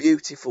a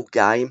beautiful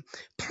game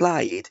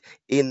played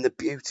in the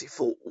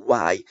beautiful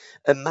way,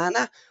 a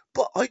manner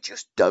but I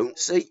just don't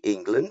see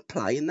England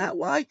playing that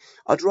way.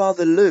 I'd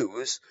rather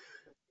lose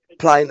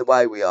playing the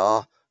way we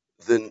are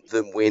than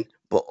win.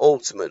 But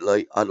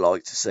ultimately, I'd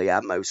like to see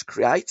our most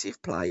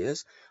creative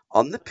players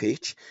on the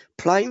pitch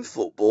playing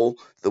football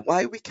the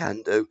way we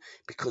can do,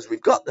 because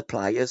we've got the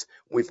players,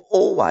 we've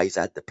always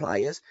had the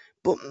players,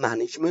 but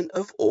management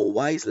have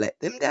always let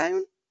them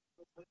down.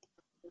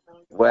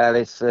 Well,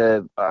 it's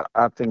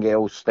I think it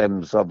all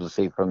stems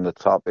obviously from the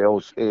top. It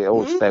all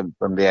Mm? stems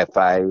from the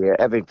FA.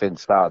 Everything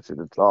starts at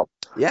the top.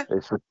 Yeah,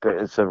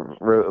 It's a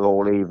root of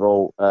all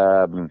evil.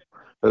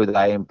 Who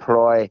they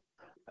employ,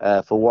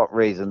 for what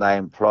reason they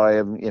employ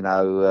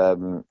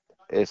them.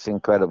 It's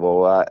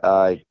incredible.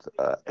 I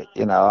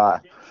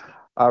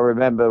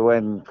remember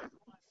when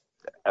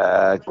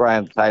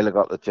Graham Taylor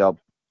got the job,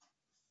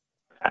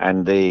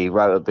 and he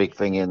wrote a big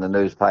thing in the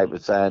newspaper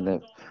saying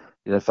that,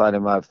 if only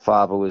my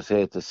father was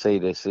here to see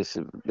this. This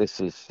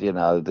is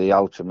the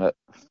ultimate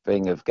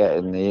thing of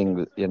getting the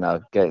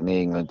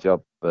England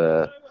job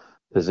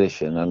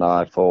position. And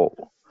I thought,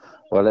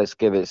 well, let's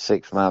give it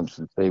 6 months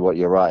and see what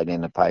you're writing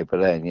in the paper.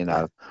 Then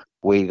yeah,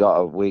 we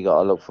got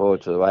to look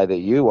forward to the way that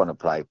you want to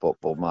play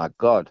football. My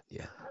God.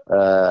 yeah,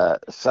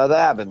 So they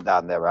haven't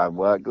done their own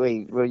work.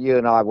 You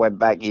and I went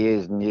back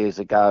years and years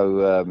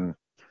ago,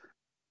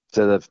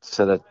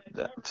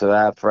 to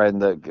our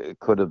friend that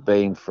could have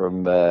been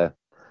from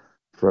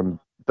Burton,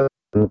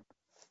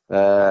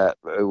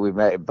 who we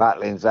met in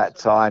Butlins that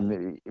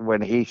time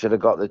when he should have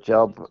got the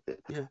job.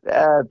 yeah,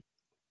 Uh,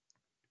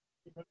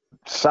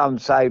 some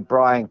say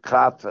Brian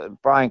Clough.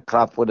 Brian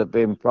Clough would have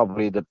been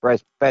probably the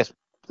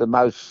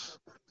most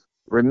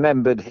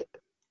remembered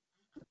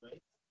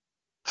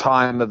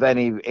time of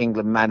any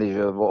England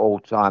manager of all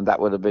time.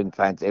 That would have been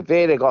fantastic. If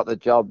he'd have got the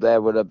job,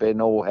 there would have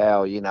been all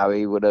hell.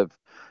 He would have.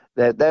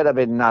 There'd have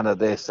been none of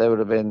this. There would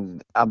have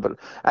been,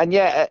 and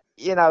yet,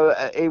 he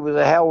was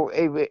a hell.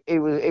 He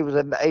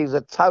was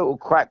a total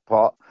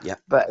crackpot. yeah,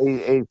 But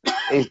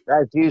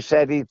as you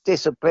said, his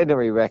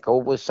disciplinary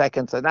record was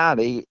second to none.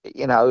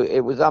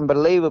 It was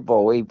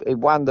unbelievable. He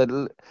won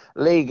the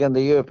league and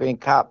the European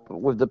Cup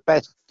with the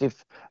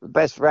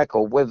best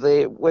record with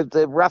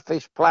the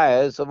roughest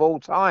players of all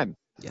time.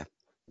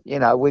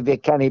 yeah, With your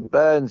Kenny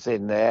Burns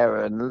in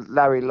there and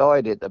Larry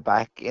Lloyd at the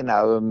back,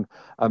 and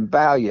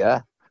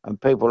Bowyer and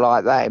people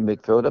like that in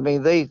midfield. I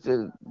mean,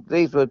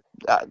 these were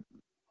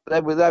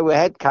they were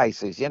head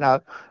cases,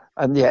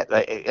 and yet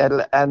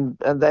and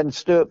then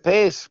Stuart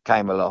Pearce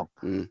came along.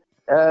 mm,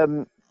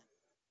 Um,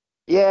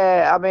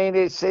 yeah, I mean,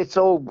 it's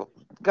all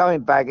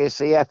going back. It's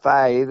the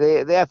FA.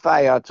 The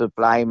FA are to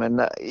blame,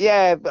 and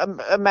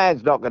a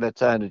man's not going to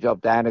turn the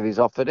job down if he's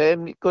offered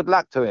him. Good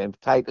luck to him.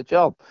 Take the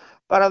job.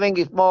 But I think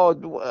it's more.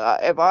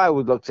 If I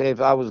would look to,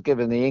 if I was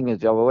given the England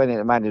job, or when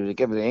the manager was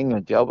given the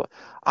England job,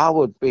 I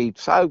would be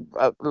so.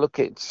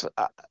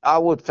 I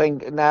would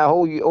think now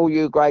all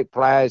you great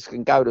players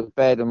can go to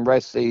bed and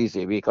rest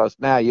easy, because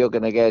now you're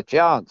going to get a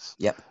chance.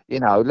 yep,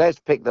 Let's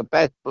pick the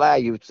best player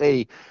you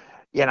see.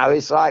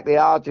 It's like the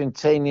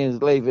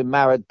Argentinians leaving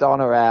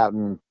Maradona out,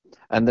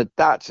 and the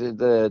Dutch,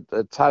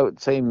 the total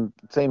team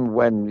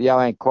when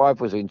Johan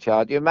Cruyff was in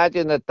charge. You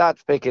imagine the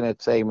Dutch picking a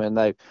team, and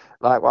they,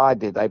 like I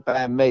did, they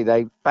banned me.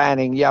 They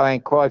banning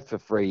Johan Cruyff for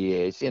 3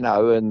 years,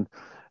 and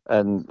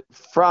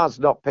France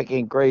not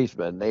picking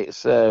Griezmann.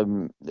 It's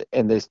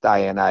in this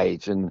day and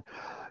age, and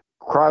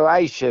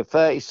Croatia,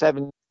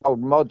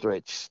 37-year-old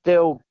Modric,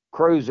 still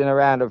cruising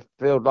around the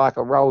field like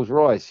a Rolls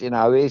Royce.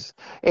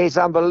 It's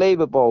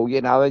unbelievable.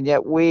 And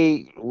yet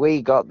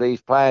we got these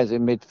players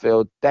in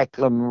midfield.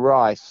 Declan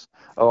Rice.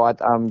 Oh,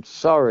 I'm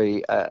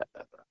sorry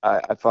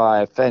if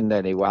I offend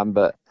anyone,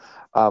 but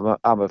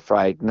I'm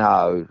afraid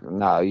no.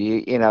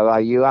 You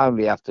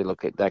only have to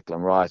look at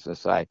Declan Rice and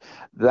say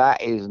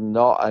that is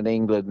not an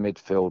England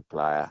midfield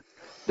player.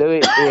 Do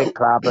it for your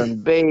club,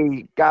 and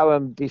go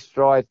and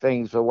destroy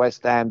things for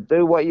West Ham.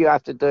 Do what you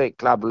have to do at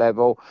club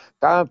level.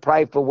 Go and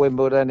play for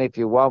Wimbledon if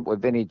you want,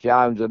 with Vinnie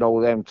Jones and all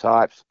them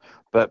types.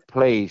 But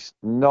please,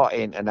 not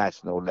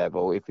international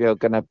level. If you're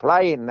going to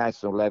play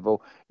international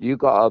level, you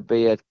got to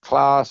be a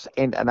class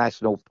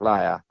international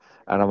player.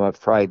 And I'm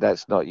afraid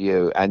that's not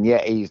you. And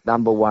yet he's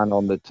number one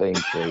on the team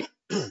sheet.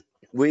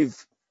 We've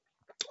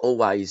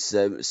always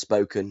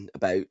spoken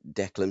about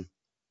Declan,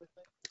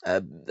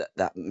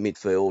 that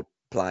midfield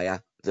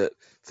player that,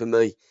 for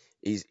me,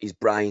 his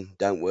brain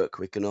don't work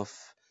quick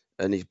enough,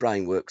 and his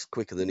brain works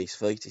quicker than his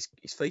feet.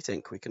 His feet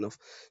ain't quick enough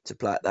to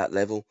play at that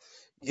level.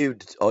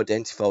 You'd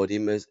identified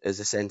him as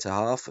a centre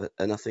half,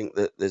 and I think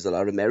that there's a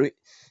lot of merit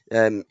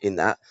in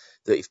that.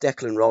 That if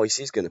Declan Rice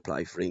is going to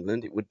play for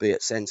England, it would be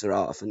at centre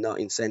half and not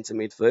in centre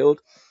midfield.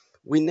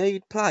 We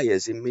need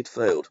players in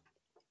midfield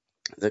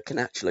that can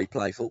actually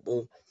play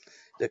football,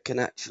 that can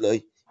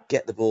actually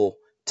get the ball,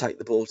 take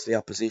the ball to the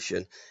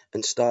opposition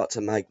and start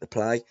to make the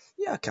play.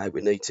 Yeah, okay,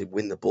 we need to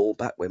win the ball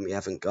back when we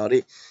haven't got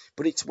it,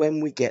 but it's when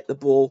we get the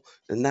ball,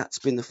 and that's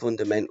been the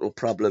fundamental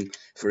problem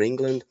for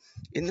England.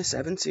 In the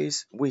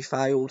 70s, we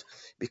failed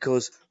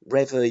because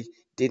Revie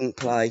didn't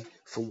play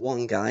for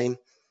one game.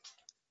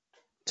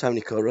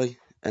 Tony Curry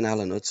and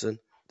Alan Hudson,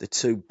 the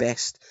two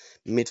best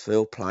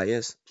midfield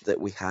players that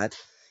we had.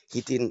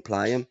 He didn't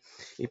play them.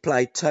 He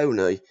played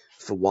Tony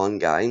for one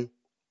game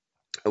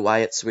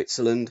away at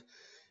Switzerland,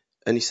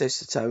 and he says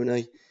to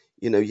Tony,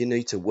 you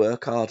need to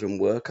work harder and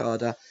work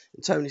harder.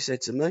 And Tony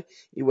said to me,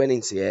 he went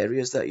into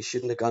areas that he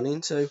shouldn't have gone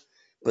into,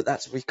 but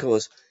that's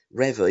because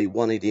Revie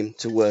wanted him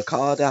to work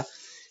harder.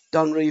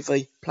 Don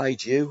Revie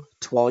played you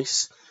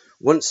twice,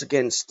 once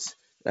against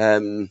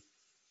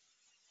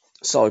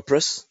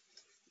Cyprus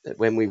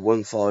when we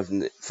won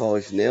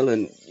 5-0,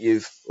 and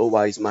you've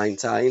always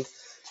maintained,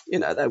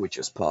 they were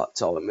just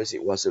part-timers.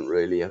 It wasn't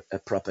really a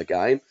proper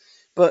game.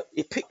 But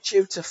he picked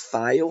you to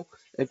fail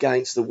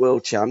against the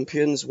world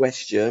champions,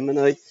 West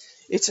Germany.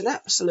 It's an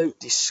absolute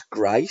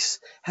disgrace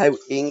how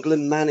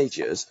England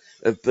managers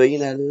have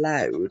been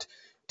allowed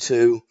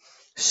to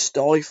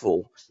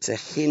stifle, to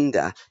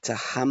hinder, to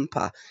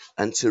hamper,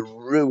 and to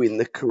ruin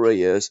the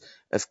careers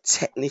of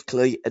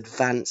technically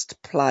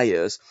advanced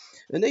players.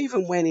 And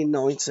even when in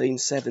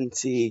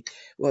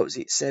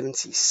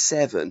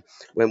 77,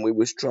 when we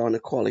was trying to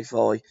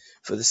qualify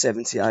for the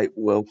 78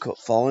 World Cup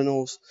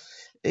finals,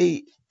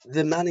 the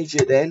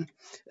manager then,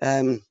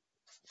 I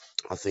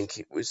think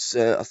it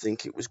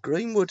was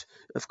Greenwood,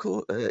 of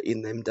course,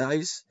 in them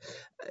days.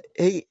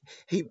 He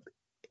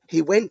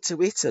went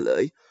to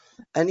Italy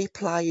and he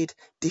played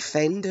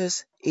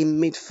defenders in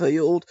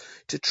midfield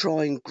to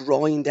try and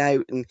grind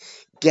out and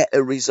get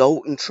a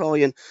result and try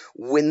and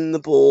win the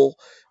ball.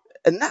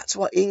 And that's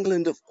what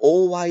England have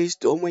always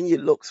done when you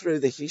look through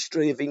the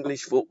history of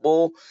English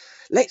football.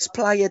 Let's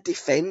play a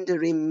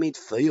defender in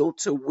midfield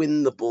to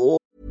win the ball.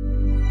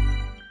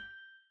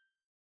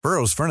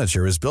 Burrow's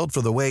furniture is built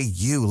for the way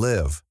you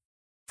live.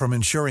 From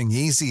ensuring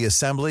easy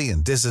assembly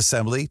and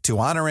disassembly to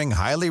honoring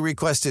highly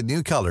requested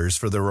new colors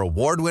for their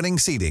award-winning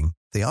seating,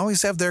 they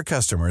always have their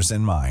customers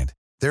in mind.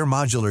 Their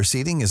modular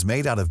seating is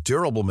made out of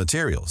durable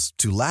materials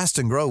to last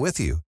and grow with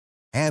you.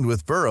 And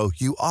with Burrow,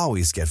 you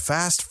always get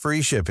fast,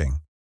 free shipping.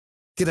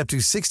 Get up to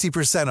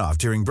 60% off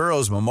during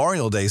Burrow's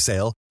Memorial Day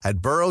sale at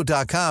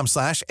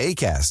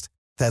burrow.com/ACAST.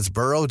 That's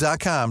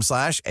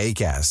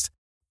burrow.com/ACAST.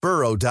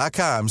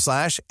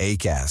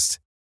 burrow.com/ACAST.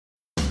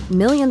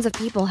 Millions of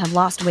people have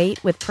lost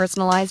weight with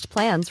personalized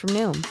plans from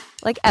Noom.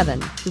 Like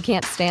Evan, who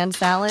can't stand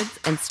salads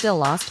and still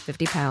lost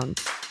 50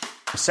 pounds.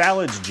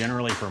 Salads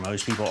generally for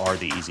most people are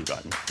the easy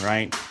button,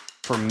 right?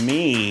 For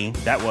me,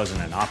 that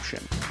wasn't an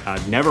option.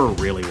 I never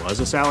really was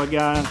a salad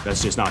guy.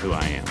 That's just not who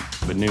I am.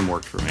 But Noom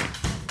worked for me.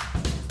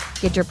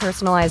 Get your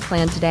personalized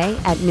plan today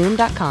at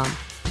Noom.com.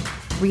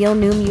 Real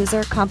Noom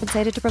user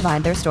compensated to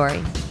provide their story.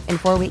 In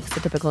 4 weeks, the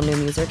typical Noom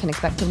user can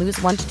expect to lose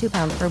 1 to 2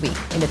 pounds per week.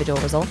 Individual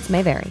results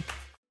may vary.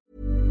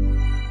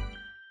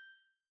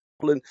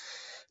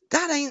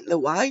 That ain't the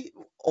way.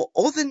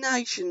 Other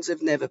nations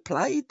have never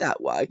played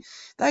that way.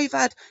 They've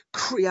had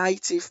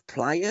creative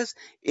players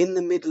in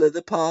the middle of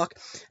the park.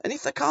 And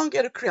if they can't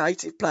get a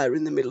creative player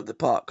in the middle of the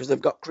park because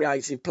they've got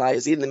creative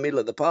players in the middle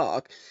of the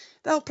park,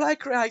 they'll play a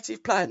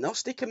creative player and they'll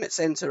stick him at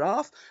centre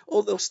half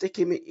or they'll stick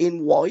him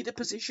in wider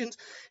positions.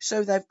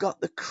 So they've got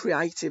the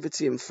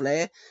creativity and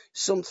flair,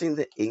 something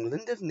that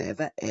England have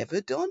never, ever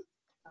done.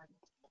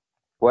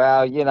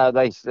 Well,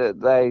 they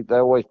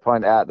always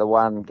point out the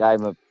one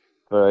game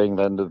for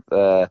England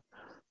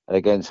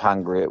against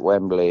Hungary at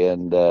Wembley,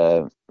 and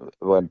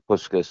when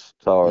Puskas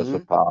tore us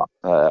apart,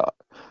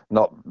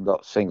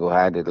 not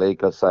single-handedly,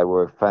 because they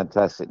were a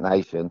fantastic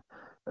nation.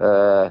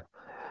 And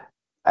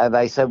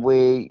they said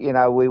we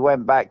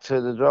went back to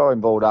the drawing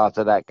board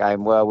after that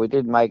game. Well, we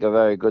didn't make a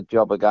very good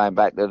job of going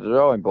back to the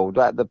drawing board.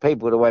 The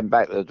people that went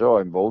back to the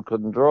drawing board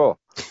couldn't draw.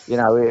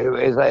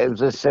 It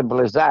was as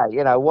simple as that.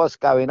 What's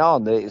going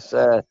on? It's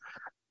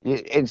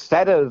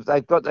instead of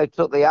they took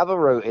the other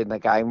route in the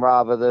game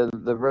rather than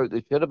the route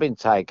that should have been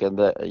taken.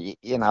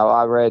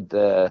 I read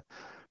the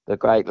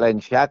great Len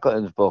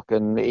Shackleton's book,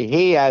 and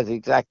he has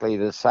exactly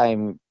the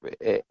same.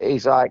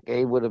 He's like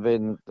he would have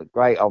been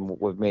great on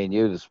with me and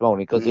you this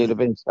morning because he would have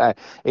been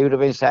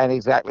saying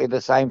exactly the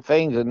same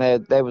things. And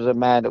there was a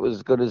man that was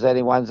as good as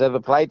anyone's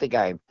ever played the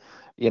game.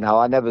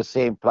 I never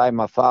see him play.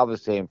 My father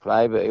see him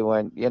play, but he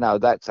went,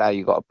 that's how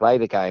you got to play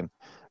the game.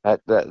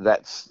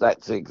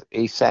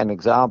 He's set an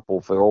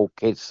example for all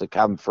kids to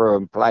come through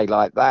and play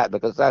like that,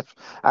 because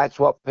that's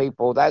what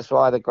people. That's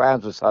why the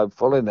grounds were so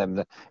full in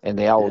the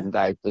olden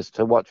days, just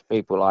to watch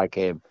people like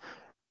him.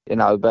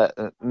 But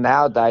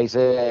nowadays,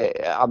 they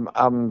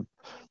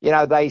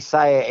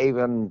say it,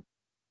 even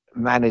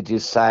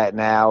managers say it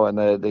now, and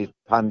the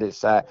pundits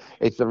say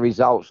it's a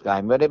results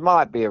game. But it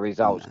might be a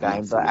results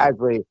game. But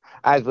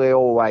as we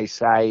always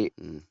say.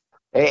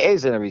 It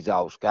isn't a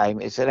results game.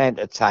 It's an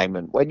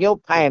entertainment. When you're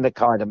paying the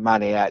kind of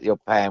money out you're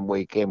paying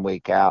week in,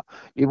 week out,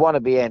 you want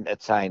to be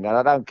entertained. And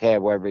I don't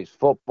care whether it's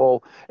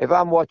football. If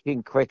I'm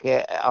watching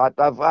cricket, I've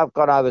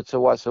gone over to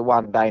watch the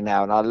one day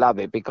now, and I love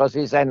it because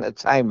it's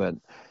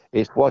entertainment.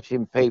 It's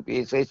watching people.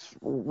 It's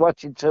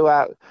watching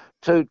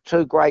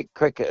two great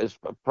cricketers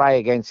play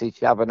against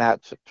each other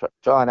and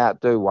try and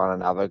outdo one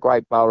another. A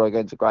great bowler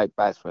against a great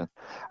batsman.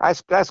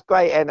 That's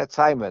great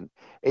entertainment.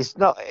 It's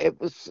not. It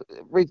was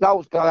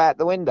results go out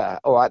the window.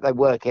 All right, they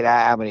work it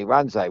out how many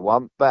runs they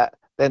want, but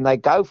then they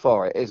go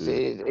for it.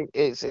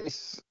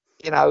 It's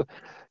you know.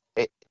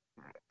 It,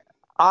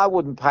 I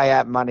wouldn't pay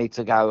out money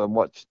to go and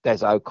watch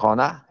Des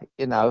O'Connor,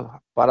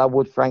 but I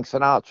would Frank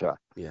Sinatra.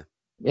 Yeah.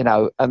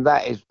 And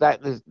that is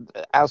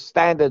our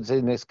standards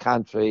in this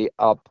country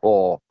are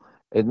poor.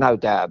 There's no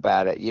doubt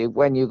about it.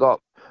 When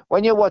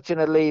you're watching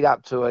a lead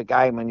up to a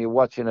game and you're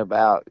watching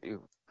about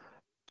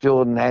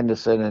Jordan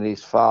Henderson and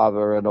his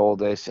father and all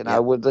this,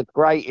 with the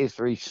greatest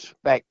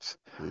respect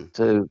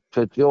to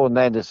Jordan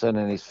Henderson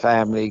and his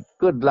family,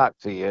 good luck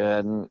to you.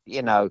 And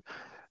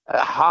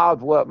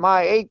hard work.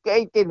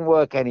 He didn't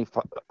work any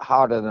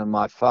harder than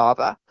my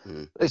father.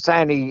 They're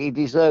saying he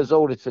deserves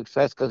all the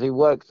success because he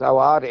worked so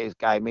hard at his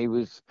game. He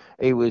was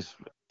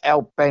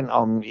hell bent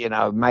on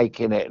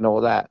making it and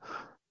all that.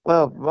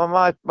 Well,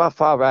 my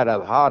father had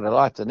a harder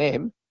life than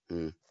him,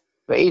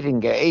 but he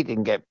didn't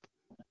get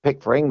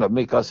picked for England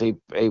because he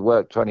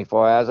worked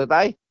 24 hours a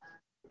day.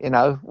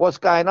 What's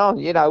going on?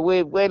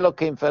 We're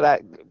looking for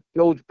that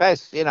George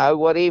Best.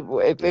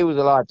 If he was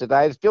alive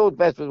today, if George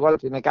Best was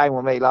watching the game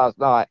with me last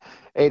night,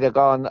 he'd have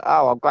gone,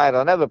 "Oh, I'm glad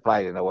I never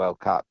played in the World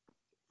Cup.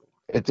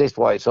 Is this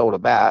what it's all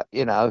about?"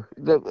 We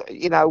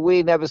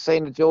never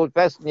seen the George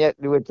Best, and yet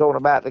we're talking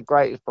about the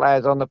greatest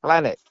players on the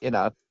planet.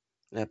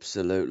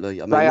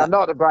 Absolutely. I mean, They are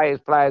not the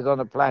greatest players on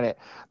the planet.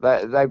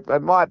 They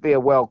might be a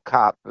World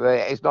Cup, but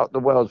it's not the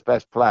world's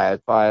best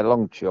players by a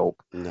long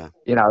chalk. No.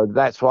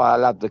 That's why I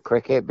love the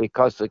cricket,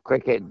 because the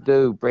cricket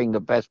do bring the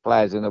best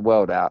players in the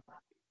world out.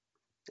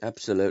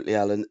 Absolutely,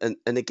 Alan.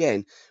 And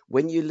again,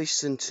 when you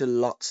listen to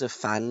lots of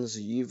fans,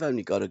 you've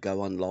only got to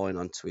go online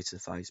on Twitter,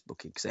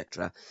 Facebook,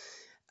 etc.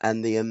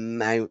 And the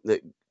amount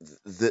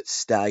that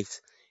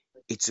state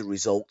it's a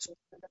results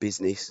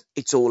business.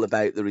 It's all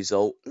about the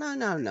result.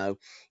 No.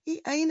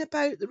 It ain't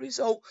about the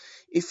result.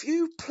 If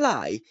you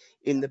play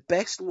in the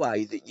best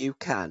way that you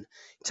can,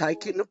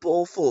 taking the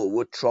ball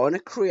forward, trying to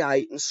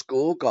create and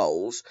score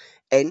goals,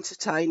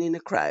 entertaining a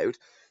crowd,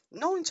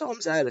 9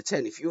 times out of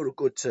 10, if you're a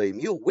good team,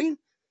 you'll win.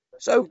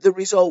 So the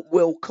result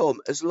will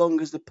come as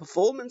long as the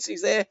performance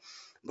is there.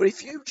 But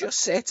if you just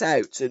set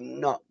out to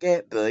not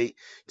get beat,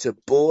 to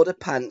bore the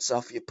pants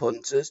off your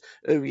punters,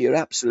 who you're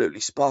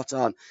absolutely spot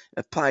on,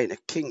 are paying a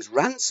king's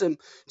ransom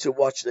to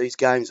watch these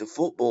games of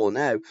football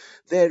now.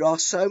 There are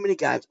so many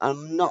games.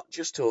 I'm not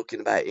just talking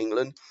about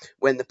England.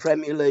 When the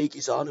Premier League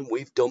is on, and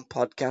we've done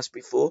podcasts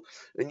before,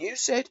 and you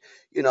said,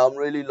 I'm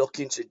really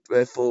looking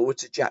forward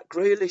to Jack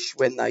Grealish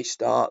when they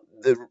start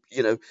the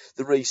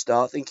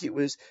restart. I think it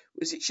was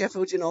it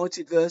Sheffield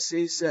United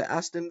versus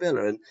Aston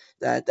Villa, and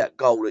they had that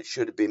goal that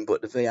should have been,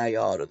 but the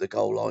VAR at the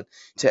goal line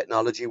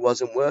technology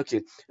wasn't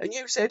working. And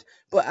you said,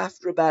 but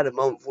after about a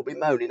month, we'll be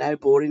moaning how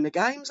boring the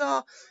games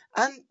are.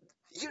 And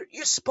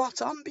you're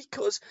spot on,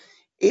 because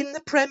in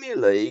the Premier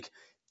League,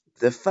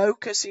 the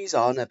focus is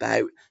on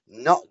about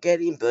not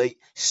getting beat,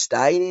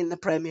 staying in the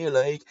Premier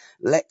League.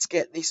 Let's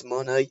get this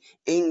money.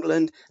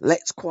 England,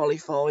 let's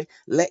qualify.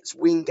 Let's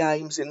win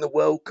games in the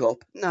World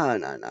Cup. No.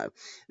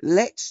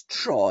 Let's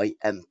try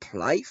and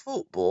play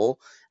football,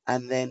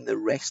 and then the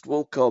rest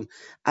will come.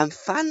 And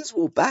fans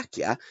will back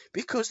you,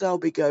 because they'll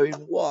be going,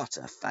 what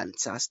a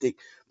fantastic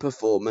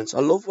performance. I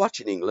love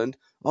watching England.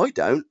 I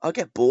don't. I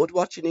get bored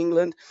watching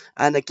England.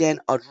 And again,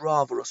 I'd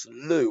rather us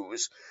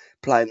lose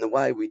playing the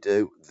way we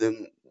do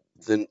than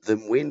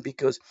win,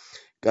 because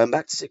going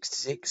back to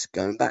 66,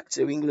 going back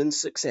to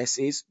England's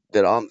successes,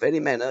 there aren't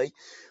very many,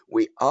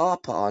 we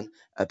harp on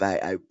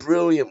about how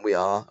brilliant we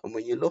are, and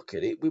when you look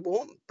at it, we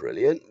weren't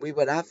brilliant, we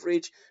were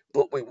average,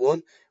 but we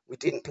won. We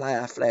didn't play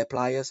our flair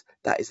players.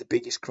 That is the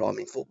biggest crime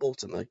in football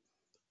to me.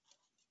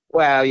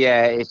 Well,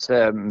 yeah, it's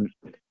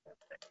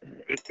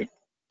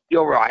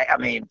you're right. I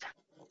mean,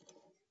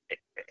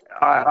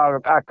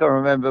 I can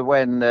remember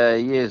when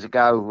years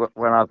ago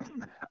when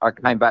I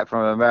came back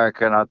from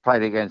America and I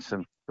played against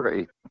some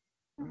pretty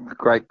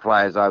great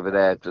players over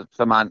there,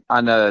 some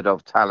unheard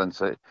of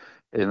talents in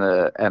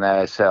the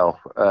NASL.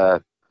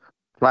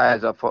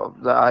 Players I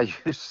thought that I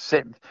used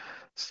to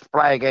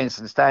play against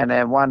and stand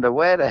there and wonder,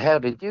 where the hell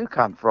did you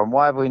come from?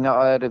 Why have we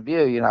not heard of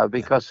you?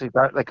 Because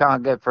they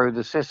can't get through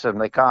the system.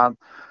 They can't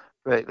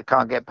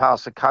get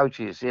past the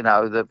coaches,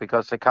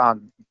 because they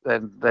can't do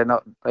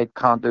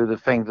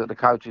the things that the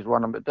coaches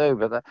want them to do.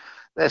 But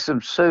there's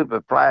some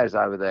super players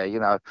over there,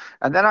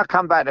 And then I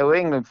come back to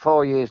England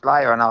 4 years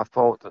later, and I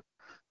thought that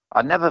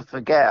I never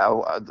forget.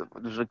 There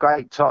was a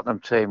great Tottenham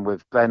team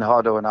with Glenn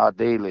Hoddle and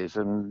Ardiles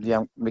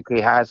and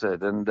Mickey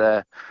Hazard, and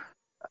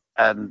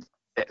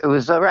it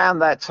was around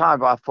that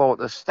time I thought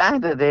the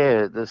standard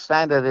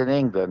in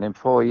England in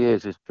 4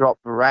 years has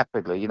dropped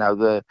rapidly.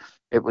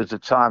 It was the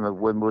time of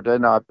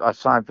Wimbledon. I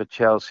signed for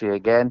Chelsea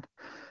again,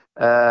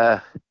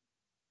 and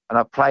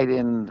I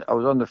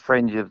was on the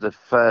fringe of the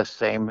first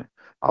team.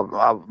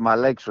 my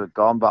legs were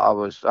gone, but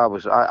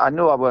I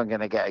knew I weren't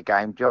going to get a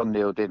game. John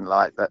Neal didn't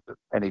like that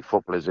any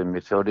footballers in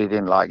midfield. He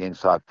didn't like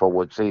inside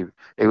forwards. He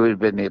would have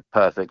been the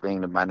perfect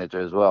England manager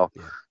as well.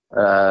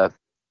 Yeah.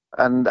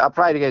 And I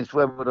played against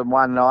Wimbledon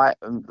one night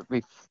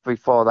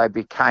before they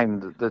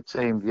became the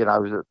team,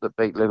 that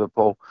beat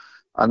Liverpool.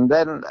 And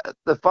then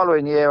the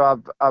following year,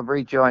 I've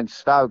rejoined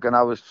Stoke, and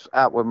I was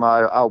out with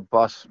my old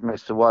boss,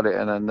 Mr.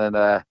 Waddington, and then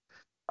I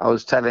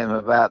was telling him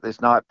about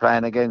this night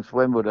playing against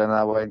Wimbledon. And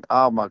I went,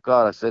 "Oh my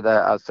God!" I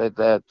said,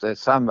 "There's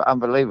some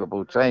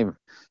unbelievable team,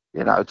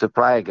 to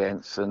play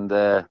against." And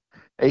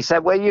he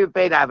said, "Well, you've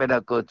been having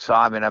a good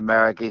time in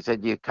America." He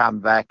said, "You come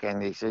back,"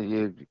 and he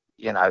said,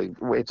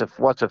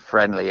 what's a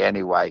friendly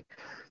anyway?"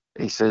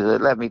 He says,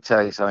 "Let me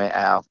tell you something,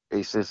 Al."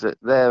 He says that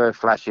they're a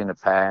flash in the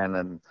pan,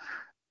 and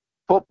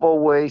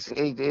football it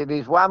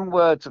is one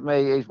word to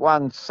me. He's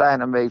one saying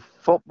to me,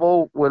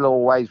 "Football will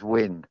always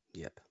win."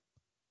 Yep.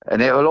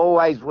 And it will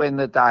always win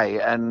the day.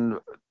 And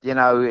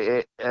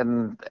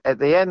and at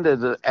the end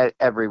of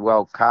every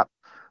World Cup,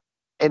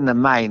 in the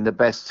main, the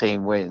best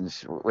team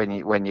wins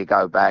when you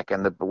go back,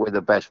 and with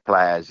the best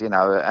players.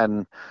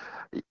 And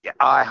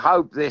I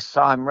hope this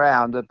time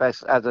round, the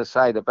best, as I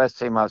say, the best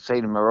team I've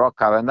seen in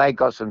Morocco, and they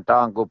got some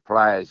darn good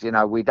players.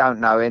 We don't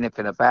know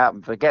anything about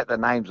them. Forget the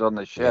names on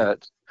the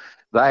shirts. Yeah.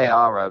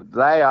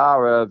 They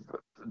are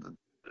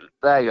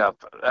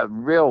a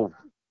real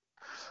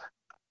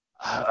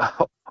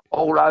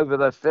all over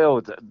the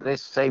field.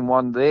 This team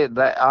won.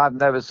 I've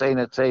never seen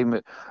a team.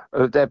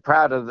 They're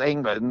proud of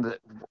England.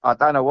 I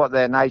don't know what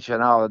their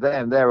nation are.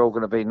 They're all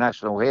going to be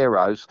national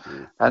heroes,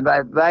 and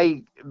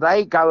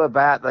they go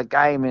about the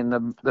game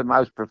in the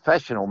most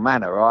professional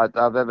manner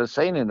I've ever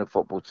seen in a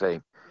football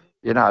team.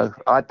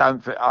 I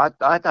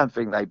don't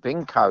think they've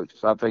been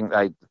coached. I think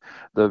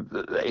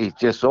he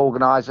just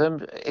organised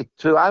them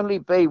to only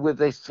be with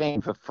this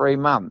team for 3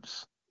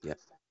 months.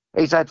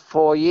 He's had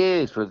 4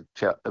 years with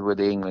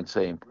the England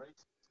team.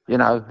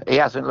 He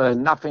hasn't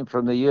learned nothing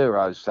from the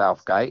Euros,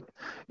 Southgate.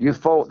 You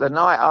thought the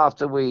night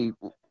after we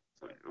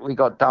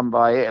got done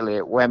by Italy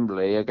at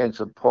Wembley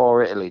against a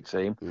poor Italy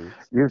team,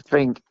 you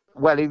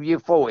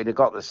thought he'd have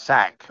got the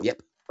sack.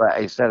 Yep. But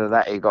instead of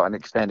that, he got an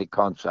extended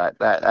contract.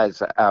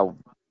 That's how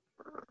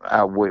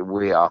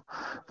we are.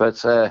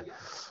 But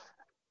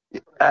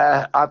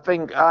I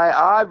think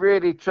I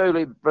really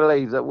truly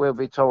believe that we'll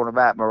be talking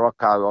about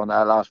Morocco on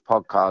our last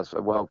podcast,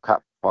 a World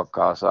Cup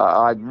podcast.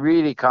 I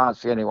really can't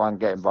see anyone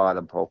getting by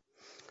them, Paul.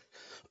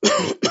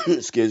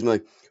 Excuse me.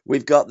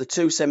 We've got the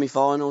 2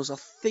 semi-finals. I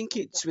think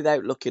it's,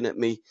 without looking at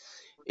me,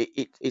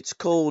 it's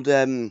called.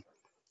 There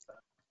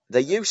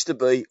used to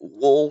be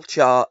wall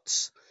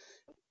charts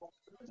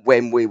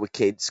when we were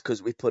kids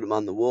because we put them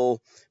on the wall.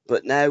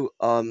 But now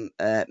I'm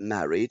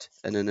married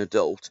and an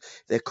adult.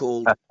 They're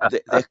called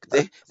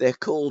they're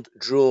called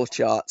draw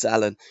charts,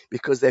 Alan,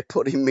 because they're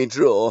put in my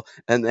drawer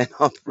and then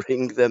I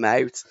bring them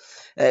out.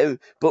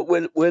 But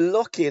we're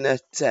looking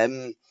at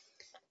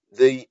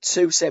the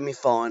 2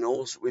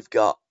 semi-finals. We've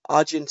got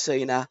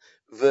Argentina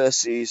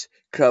versus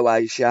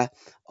Croatia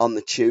on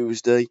the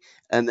Tuesday,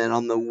 and then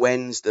on the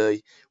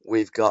Wednesday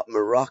we've got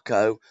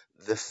Morocco,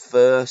 the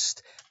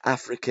first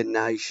African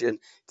nation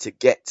to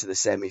get to the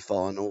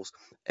semi-finals,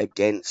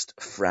 against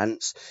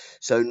France.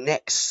 So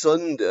next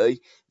Sunday,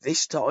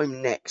 this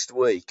time next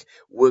week,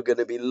 we're going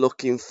to be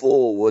looking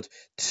forward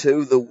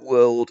to the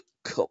World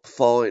Cup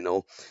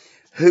final.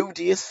 Who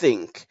do you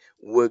think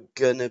we're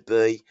going to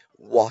be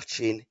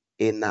watching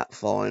in that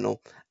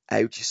final?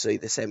 How do you see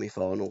the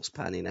semi-finals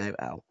panning out,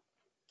 Al?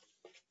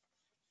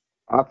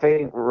 I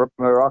think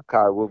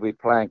Morocco will be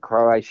playing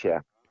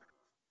Croatia.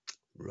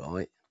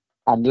 Right.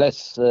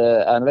 Unless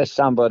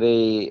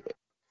somebody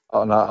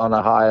on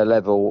a higher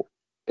level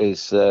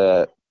is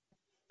hell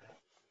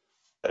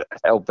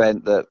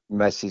bent that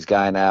Messi's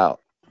going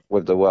out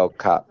with the World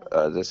Cup.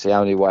 That's the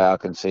only way I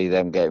can see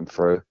them getting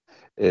through.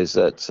 Is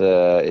that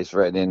it's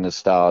written in the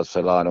stars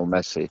for Lionel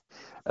Messi,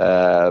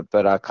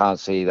 but I can't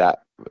see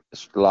that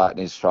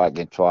lightning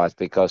striking twice,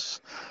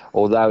 because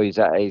although he's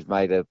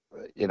made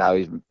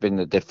he's been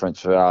the difference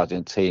for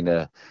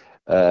Argentina.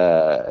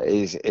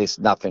 It's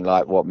nothing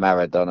like what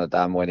Maradona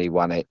done when he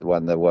won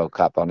the World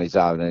Cup on his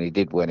own, and he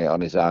did win it on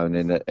his own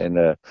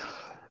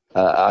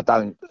I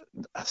don't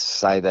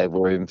say they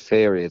were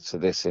inferior to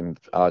this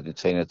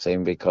Argentina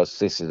team, because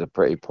this is a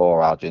pretty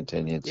poor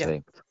Argentinian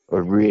team,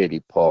 a really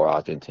poor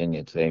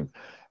Argentinian team,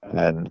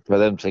 and for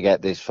them to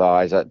get this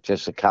far is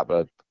just a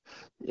couple of,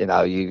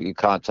 you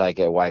can't take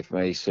it away from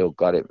him. He's still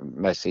got it.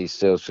 Messi's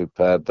still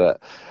superb,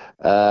 but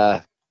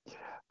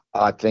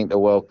I think the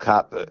World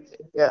Cup,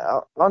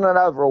 on an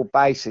overall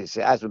basis,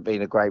 it hasn't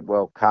been a great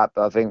World Cup.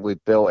 I think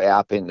we've built it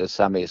up into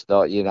something it's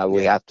not.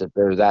 We have to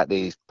do that.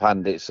 These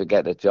pundits to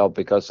get the job,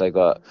 because they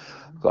got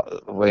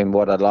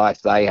what a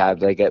life they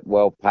have. They get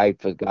well paid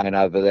for going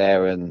over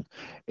there and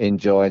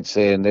enjoying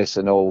seeing this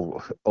and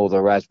all the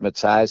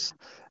razzmatazz.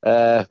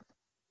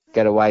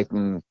 Get away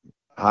from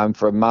home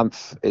for a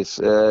month. It's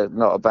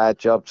not a bad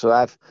job to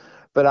have.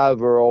 But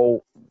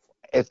overall,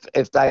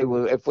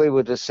 if we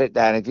were to sit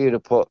down, if you'd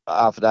have put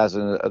half a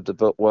dozen of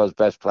the world's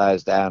best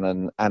players down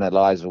and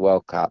analyse the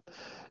World Cup,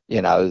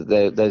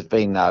 there's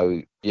been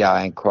no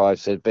Johan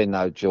Cruyff, there's been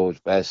no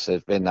George Best,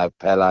 there's been no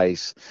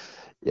Pele's,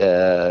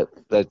 there's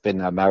been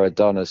no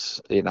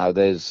Maradonas.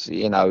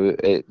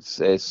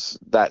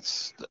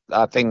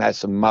 I think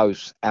that's the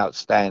most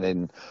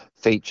outstanding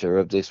feature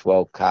of this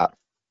World Cup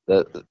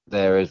that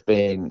there has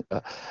been.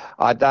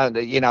 I don't,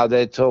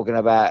 they're talking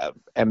about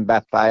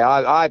Mbappe.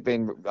 I've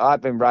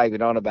been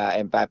raving on about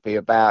Mbappe,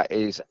 about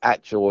his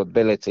actual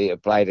ability to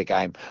play the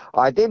game.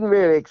 I didn't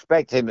really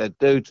expect him to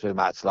do too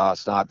much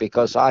last night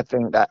because I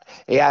think that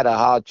he had a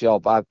hard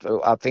job. I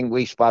think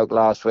we spoke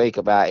last week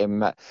about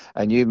him,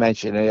 and you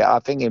mentioned it. I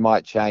think he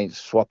might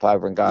swap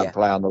over and go and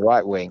play on the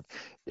right wing.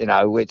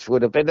 Which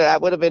would have been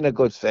a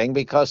good thing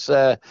because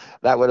that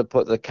would have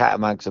put the cat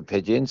amongst the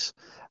pigeons.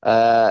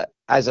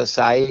 As I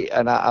say,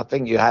 and I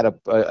think you had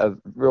a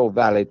real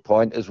valid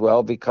point as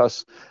well,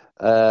 because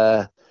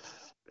I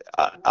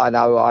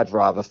know I'd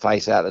rather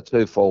face out the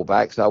two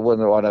fullbacks. I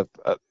wouldn't want to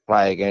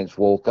play against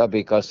Walker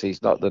because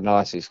he's not the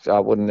nicest. I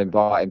wouldn't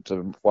invite him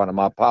to one of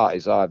my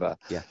parties either.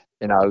 Yeah.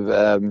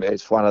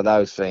 It's one of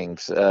those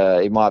things.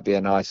 He might be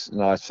a nice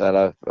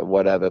fellow, or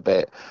whatever,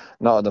 but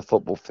not on the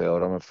football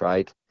field, I'm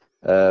afraid.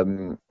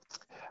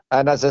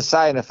 And as I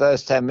say, in the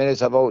first 10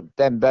 minutes, I thought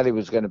Dembele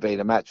was going to be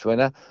the match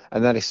winner,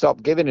 and then he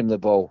stopped giving him the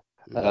ball.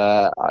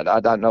 I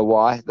don't know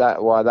why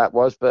that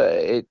was,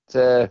 but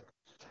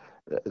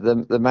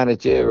the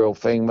managerial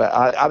thing. But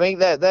I mean,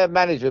 their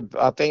manager.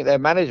 I think their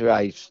manager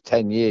aged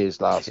 10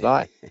 years last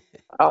night.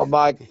 Oh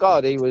my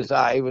God, he was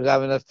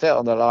having a fit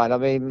on the line. I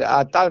mean,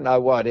 I don't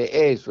know what it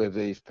is with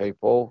these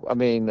people. I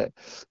mean,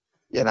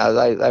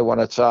 they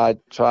want to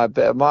try a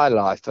bit of my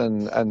life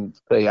and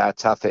see how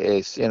tough it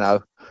is.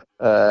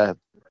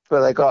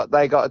 But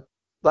they've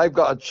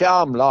got a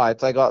charmed life.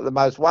 They got the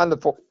most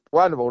wonderful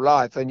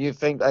life, and you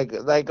think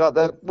they got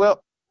the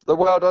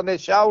world on their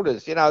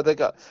shoulders. They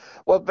got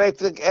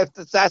if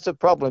that's a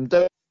problem,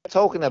 do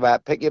talking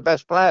about pick your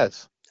best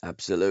players.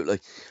 Absolutely.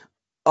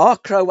 Are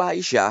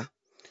Croatia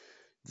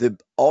the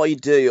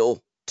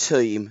ideal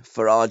team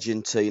for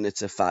Argentina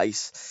to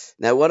face?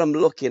 Now, what I'm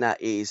looking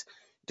at is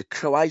the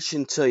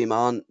Croatian team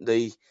aren't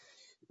they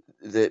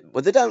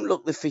don't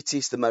look the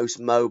fittest, the most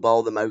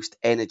mobile, the most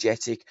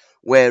energetic,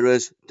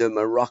 whereas the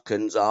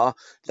Moroccans are.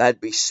 They'd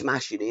be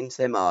smashing into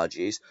them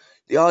arges.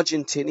 The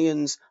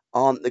Argentinians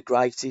aren't the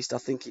greatest. I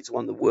think it's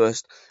one of the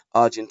worst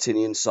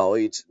Argentinian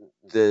sides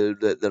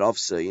that I've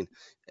seen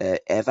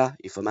ever,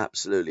 if I'm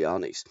absolutely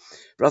honest.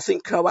 But I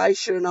think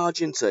Croatia and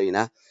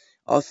Argentina,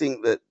 I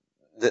think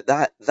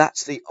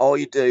that's the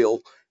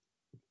ideal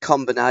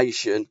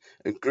combination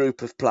and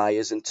group of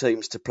players and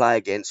teams to play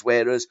against,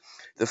 whereas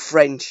the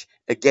French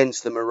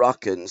against the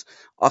Moroccans,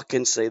 I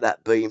can see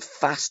that being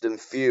fast and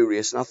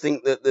furious. And I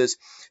think that there's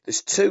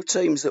two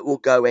teams that will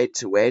go head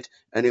to head,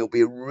 and it'll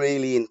be a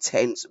really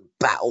intense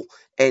battle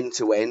end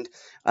to end.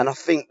 And I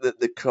think that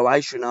the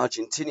Croatian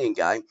Argentinian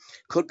game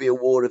could be a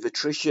war of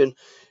attrition,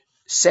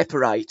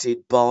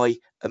 separated by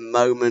a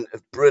moment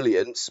of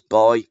brilliance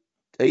by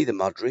either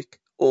Modric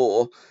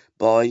or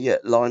by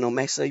Lionel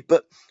Messi.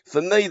 But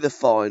for me, the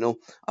final,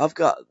 I've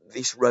got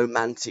this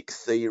romantic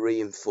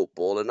theory in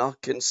football, and I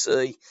can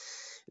see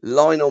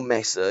Lionel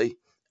Messi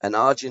and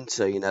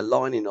Argentina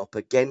lining up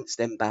against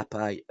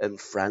Mbappe and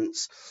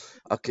France.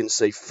 I can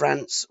see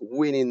France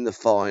winning the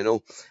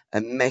final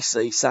and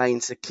Messi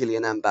saying to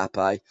Kylian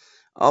Mbappe,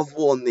 I've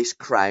won this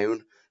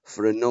crown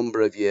for a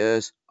number of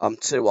years. I'm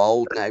too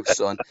old now,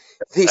 son.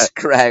 This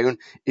crown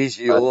is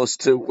yours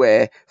to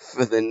wear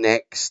for the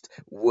next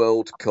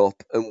World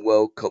Cup and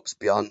World Cups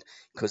beyond,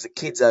 because the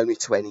kid's only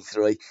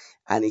 23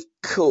 and he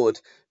could,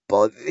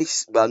 not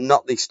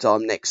this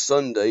time next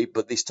Sunday,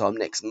 but this time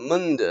next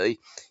Monday,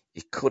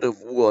 he could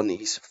have won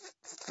his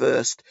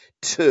first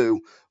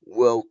two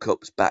World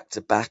Cups back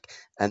to back,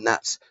 and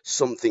that's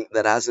something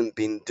that hasn't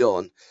been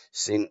done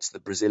since the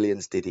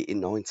Brazilians did it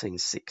in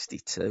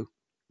 1962.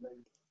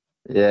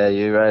 Yeah,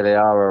 you really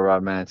are a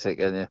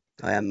romantic, aren't you?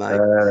 I am, mate.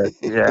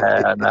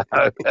 Yeah, I know.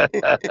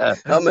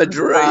 I'm a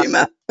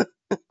dreamer.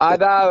 I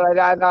know.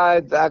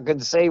 I can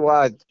see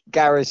why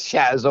Gareth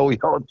shatters all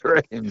your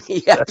dreams.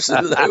 Yeah,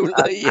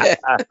 absolutely, yeah.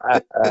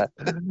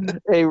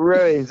 He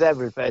ruins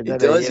everything. He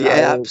does,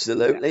 yeah,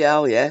 absolutely.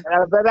 Oh, yeah.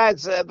 But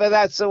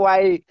that's the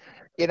way.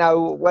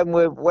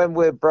 When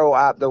we're brought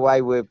up the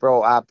way we're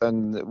brought up,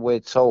 and I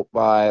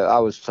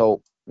was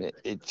taught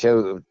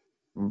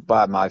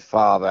by my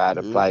father how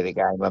to play the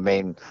game. I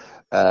mean,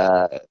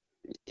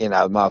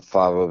 my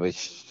father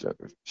was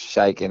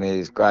shaking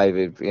his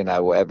grave,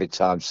 every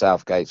time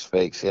Southgate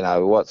speaks,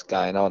 what's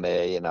going on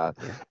here,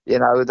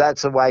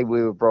 that's the way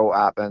we were brought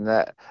up.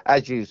 And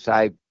as you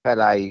say,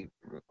 Pele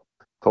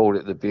called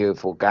it the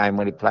beautiful game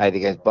when he played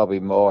against Bobby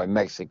Moore in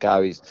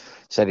Mexico. He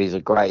said he's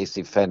the greatest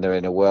defender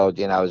in the world,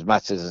 as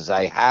much as to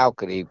say, how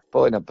could he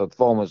put in a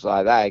performance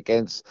like that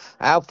against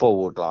our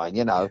forward line,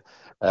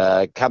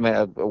 coming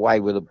away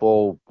with the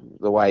ball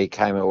the way he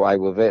came away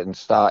with it and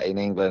starting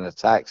England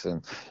attacks.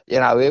 And,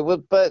 it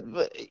was, but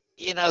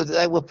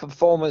they were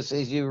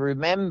performances you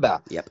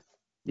remember. Yep.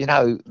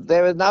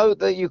 There are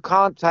that you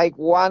can't take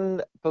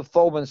one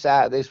performance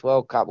out of this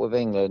World Cup with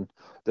England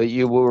that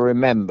you will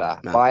remember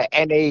No. by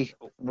any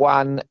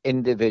one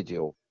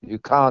individual. You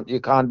can't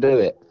do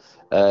it.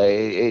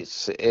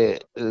 There's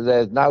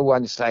no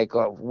one say,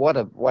 God,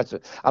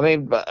 I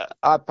mean, but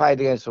I played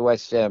against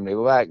West Germany.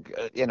 I'm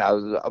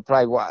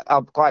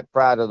quite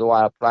proud of the way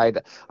I played.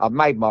 I've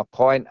made my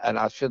point, and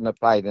I shouldn't have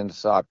played in the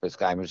Cyprus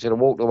game. I should have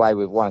walked away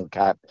with one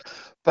cap.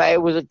 But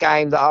it was a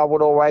game that I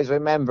would always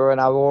remember,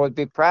 and I would always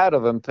be proud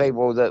of. And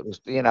people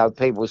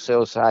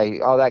still say,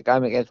 "Oh, that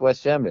game against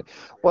West Germany."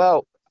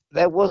 Well,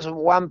 there wasn't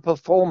one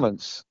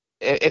performance.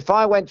 If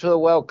I went to a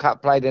World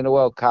Cup, played in a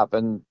World Cup,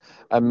 and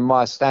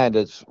my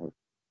standards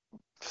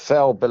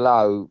fell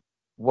below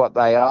what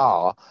they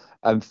are,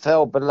 and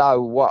fell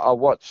below what I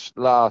watched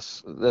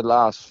the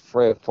last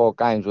 3 or 4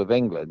 games with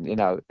England.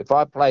 If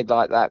I played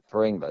like that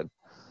for England,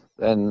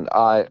 then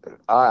I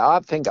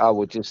think I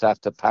would just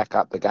have to pack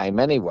up the game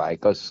anyway,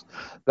 because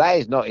that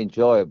is not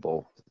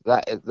enjoyable.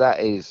 That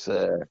is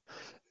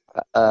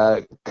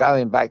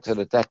going back to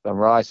the Declan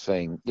Rice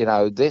thing.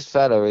 This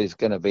fella is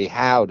going to be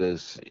howled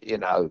as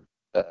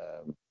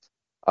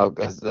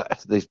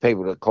these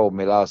people that called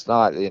me last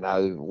night.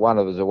 One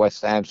of us a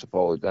West Ham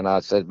supporter, and I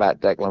said about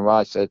Declan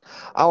Rice. Said,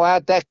 "Oh, our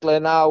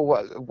Declan! Oh,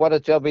 what a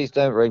job he's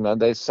doing for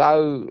England." They're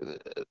so.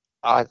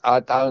 I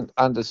don't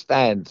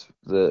understand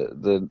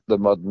the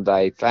modern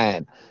day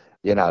fan,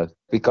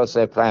 because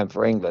they're playing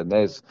for England.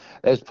 There's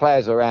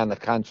players around the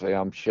country,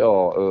 I'm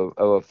sure, who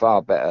are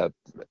far better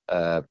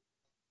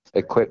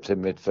equipped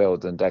in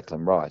midfield than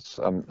Declan Rice.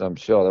 I'm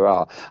sure there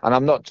are, and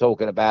I'm not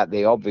talking about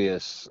the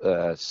obvious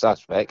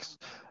suspects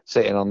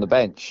sitting on the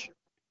bench.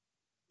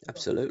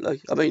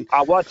 Absolutely. I mean,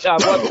 I watched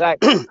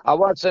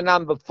the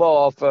number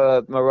 4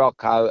 for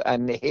Morocco,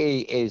 and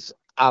he's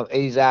out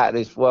of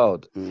this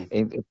world.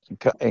 In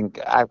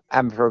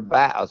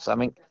Amrabat or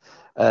something.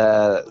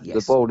 Yes.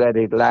 The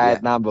bald-headed lad,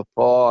 Yeah. number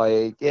 4.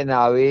 He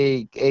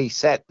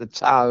set the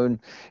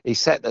tone. He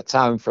set the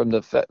tone from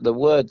the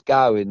word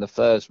go in the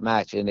first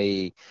match, and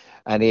he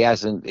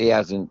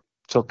hasn't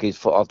took his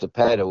foot off the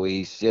pedal.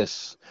 He's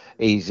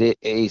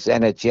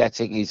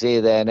energetic. He's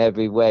here, there, and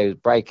everywhere. He was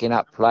breaking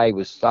up play,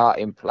 was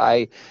starting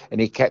play,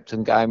 and he kept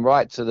on going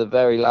right to the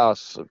very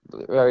last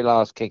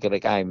kick of the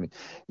game.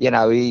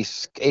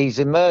 He's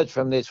emerged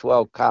from this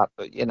World Cup,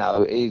 but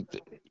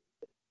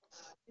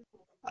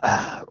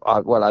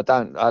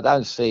I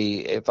don't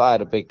see, if I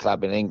had a big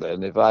club in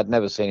England, if I'd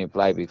never seen him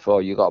play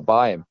before, you got to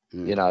buy him.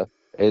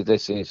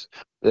 This is,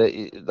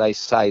 they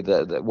say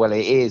that well,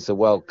 it is, the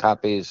World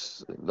Cup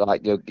is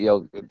like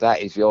that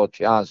is your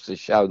chance to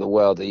show the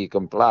world that you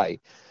can play,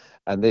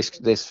 and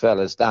this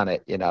fella's done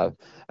it.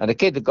 And the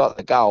kid that got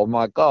the goal,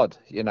 my God,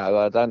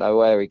 I don't know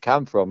where he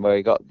come from, where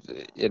he got,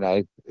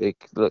 it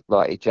looked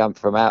like he jumped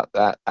from out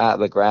of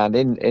the ground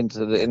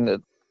into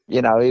the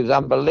he was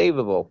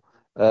unbelievable.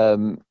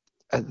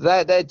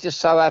 They're just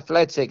so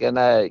athletic and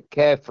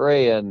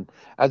carefree, and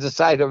as I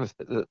say,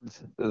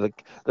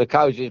 the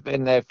coach has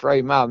been there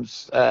 3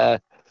 months,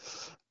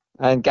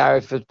 and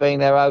Gareth has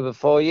been there over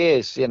 4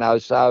 years.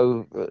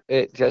 So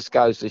it just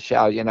goes to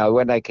show,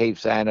 when they keep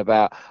saying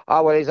about,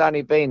 oh well, he's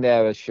only been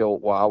there a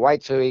short while.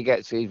 Wait till he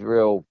gets his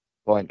real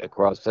point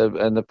across,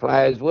 and the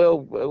players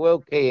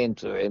will key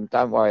into him.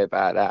 Don't worry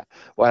about that.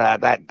 Well,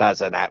 that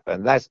doesn't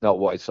happen. That's not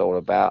what it's all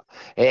about.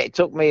 It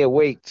took me a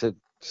week to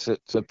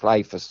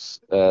play for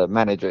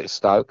manager at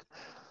Stoke.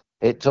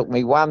 It took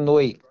me 1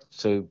 week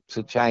to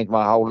change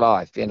my whole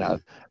life,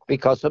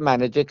 because the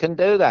manager can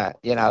do that,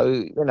 and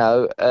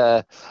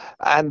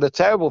the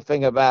terrible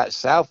thing about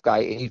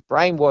Southgate, he's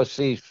brainwashed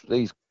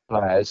these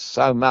players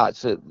so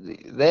much that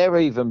they're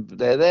even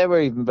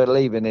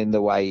believing in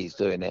the way he's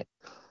doing it.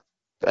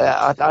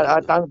 I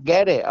don't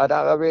get it.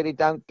 I really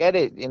don't get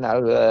it.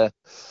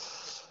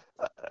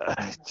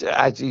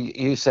 As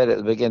you said at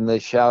the beginning of the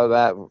show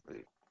about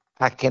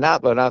packing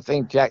up, and I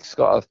think Jack's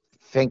got to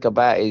think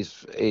about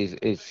his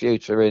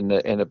future in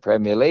the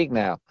Premier League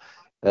now,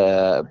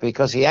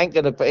 because he ain't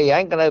gonna be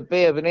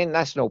an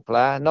international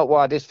player, not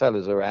while this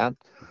fella's around.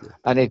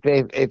 And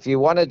if you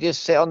want to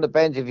just sit on the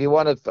bench, if you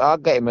want to, I'll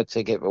get him a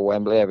ticket for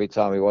Wembley every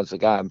time he wants to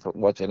go and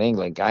watch an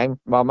England game.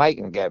 My mate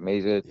can get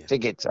me the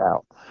tickets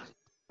out.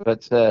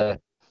 But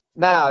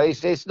no,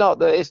 it's not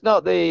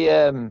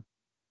the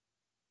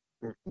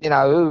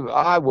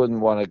I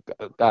wouldn't want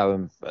to go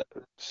and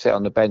sit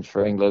on the bench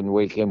for England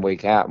week in,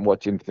 week out and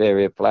watch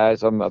inferior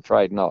players. I'm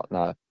afraid not,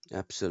 no.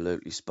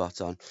 Absolutely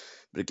spot on.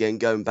 But again,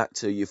 going back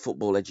to your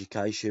football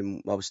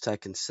education, I was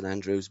taken to St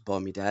Andrews by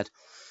my dad.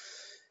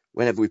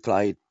 Whenever we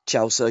played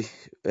Chelsea,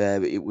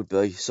 it would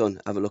be,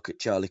 son, have a look at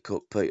Charlie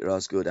Cook, Peter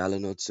Osgood,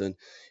 Alan Hudson.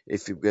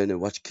 If you're going to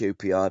watch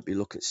QPR, I'd be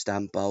looking at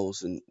Stan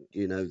Bowles and,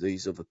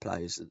 these other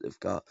players that they've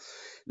got.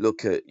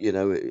 Look at,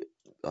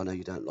 I know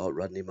you don't like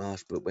Rodney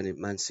Marsh, but when at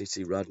Man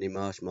City, Rodney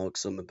Marsh, Mark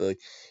Summerby,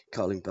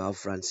 Colin Bell,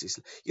 Francis,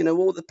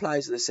 all the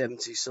players of the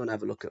 70s, son,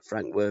 have a look at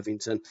Frank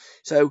Worthington.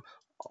 So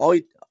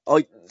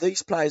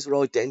these players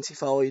were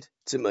identified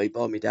to me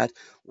by my dad.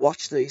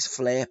 Watch these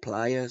flair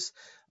players.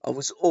 I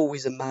was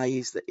always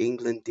amazed that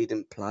England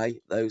didn't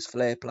play those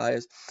flair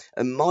players.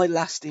 And my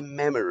lasting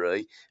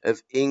memory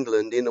of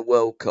England in the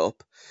World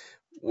Cup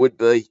would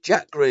be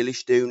Jack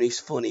Grealish doing his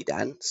funny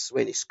dance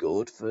when he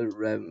scored for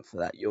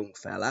that young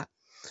fella,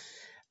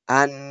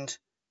 and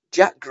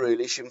Jack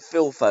Grealish and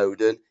Phil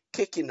Foden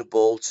kicking the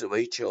ball to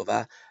each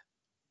other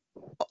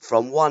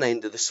from one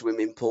end of the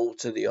swimming pool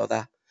to the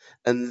other.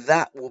 And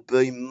that will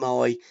be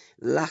my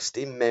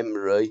lasting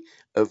memory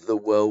of the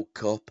World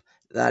Cup.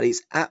 That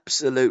is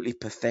absolutely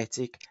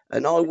pathetic.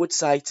 And I would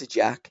say to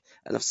Jack,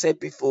 and I've said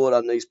before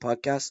on these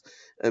podcasts,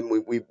 and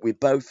we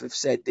both have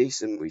said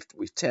this, and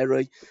with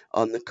Terry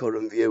on the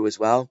Current View as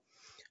well,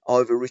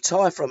 either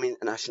retire from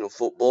international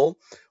football,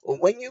 or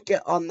when you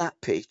get on that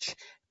pitch,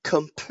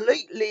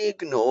 completely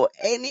ignore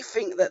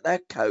anything that their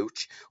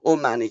coach or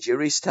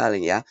manager is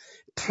telling you.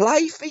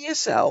 Play for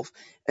yourself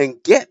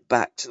and get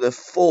back to the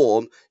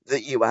form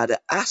that you had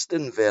at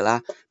Aston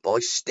Villa by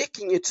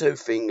sticking your two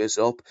fingers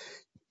up.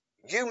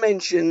 You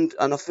mentioned,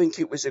 and I think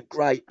it was a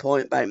great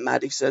point about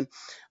Maddison,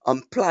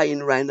 I'm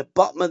playing around the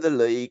bottom of the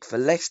league for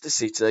Leicester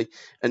City,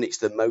 and it's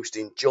the most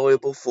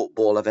enjoyable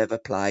football I've ever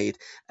played.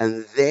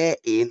 And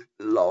therein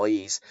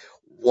lies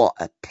what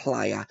a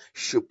player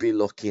should be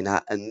looking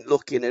at, and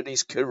looking at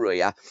his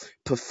career,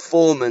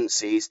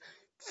 performances.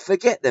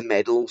 Forget the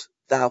medals,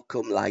 they'll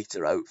come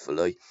later,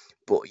 hopefully.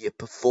 But your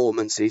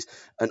performances,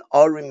 and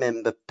I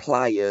remember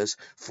players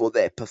for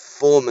their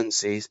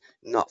performances,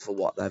 not for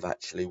what they've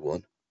actually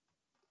won.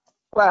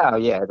 Well,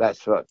 yeah,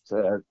 that's what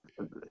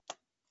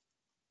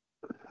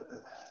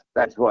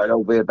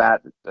it'll be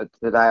about.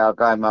 Today I'll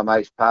go in my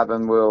mate's pub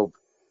and I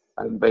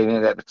haven't been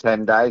in there for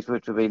 10 days,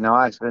 which will be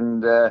nice.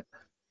 And they'll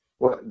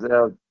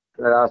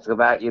ask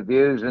about your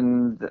views,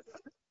 and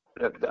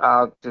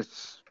I'll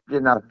just,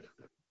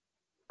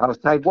 I'll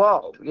say,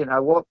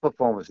 what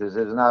performances?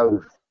 There's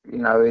no,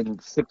 in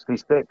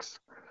 66,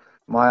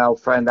 my old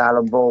friend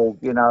Alan Ball,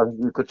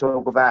 you could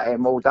talk about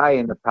him all day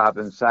in the pub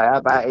and say, how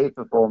about his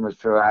performance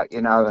throughout,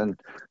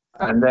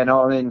 and then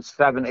on in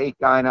 70,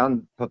 going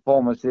on,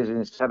 performances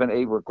in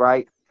 70 were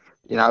great,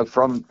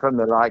 from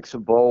the likes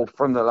of Ball,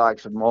 from the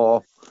likes of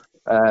Moore,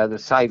 the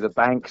Saver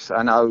Banks.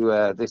 I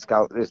know this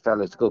fella's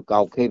a good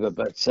goalkeeper,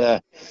 but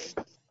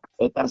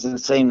it doesn't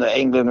seem that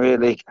England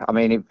really, I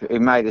mean, he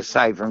made a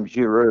save from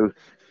Giroud.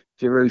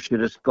 Giroud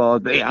should have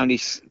scored, but he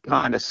only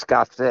kind of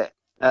scuffed it.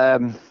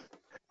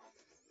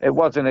 It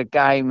wasn't a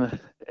game,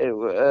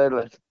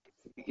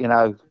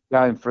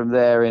 going from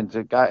there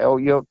into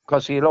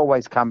because he'll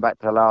always come back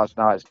to last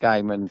night's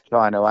game and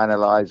trying to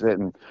analyse it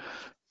and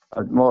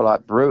more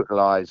like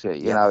brutalise it.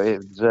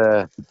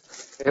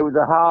 It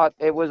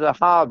was a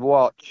hard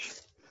watch,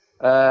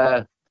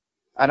 and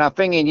I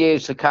think in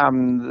years to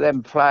come,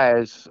 them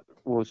players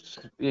will,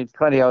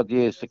 20 odd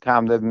years to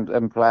come,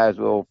 them players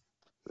they'll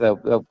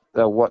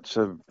watch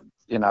the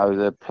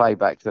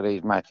playbacks of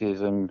these matches,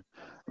 and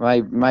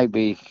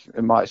maybe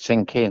it might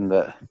sink in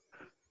that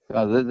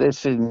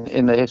this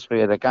in the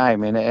history of the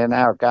game, in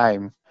our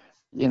game,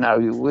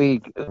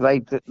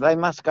 they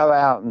must go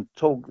out and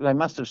talk. They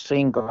must have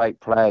seen great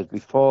players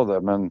before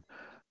them and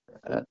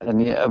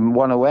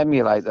want to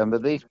emulate them.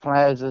 But these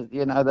players,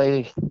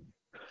 they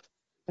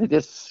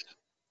just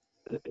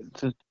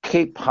to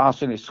keep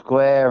passing it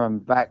square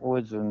and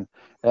backwards and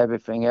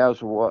everything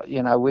else.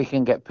 We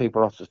can get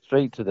people off the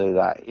street to do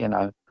that.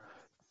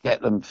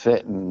 Get them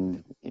fit,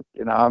 and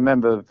I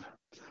remember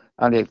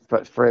only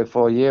 3 or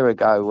 4 years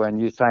ago when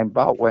Usain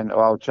Bolt went to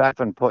Old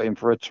Trafford and put him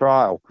for a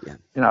trial. Yeah.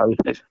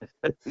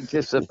 It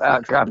just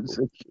about comes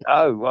to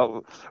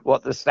show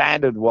what the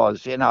standard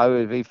was,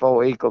 if he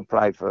thought he could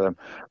play for them.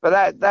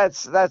 But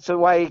that's the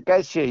way it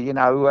gets you,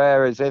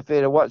 whereas if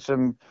he'd have watched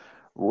them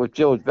with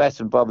George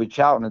Best and Bobby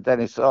Charlton and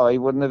Dennis he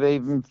wouldn't have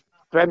even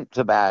dreamt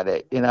about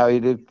it.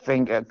 He'd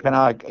think, can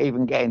I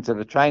even get into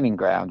the training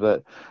ground?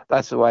 But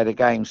that's the way the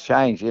game's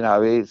changed.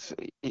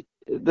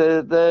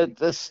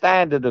 The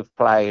standard of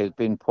play has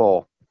been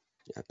poor.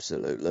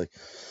 Absolutely.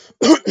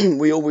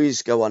 We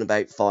always go on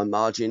about fine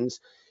margins.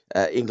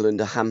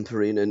 England are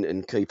hampering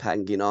and keep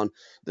hanging on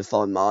the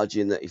fine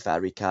margin that if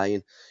Harry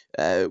Kane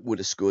would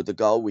have scored the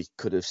goal, we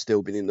could have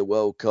still been in the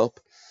World Cup.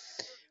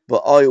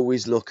 But we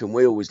always look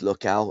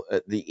out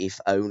at the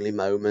if-only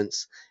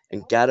moments.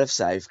 And Gareth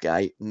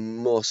Southgate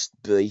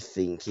must be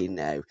thinking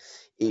now,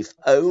 if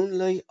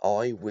only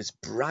I was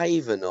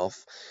brave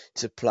enough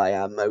to play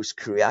our most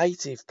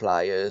creative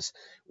players,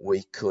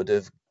 we could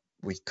have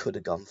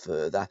gone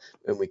further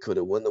and we could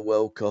have won the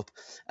World Cup.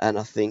 And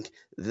I think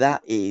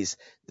that is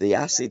the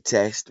acid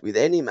test with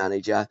any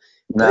manager.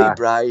 Be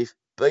brave,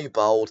 be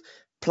bold,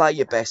 play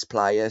your best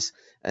players,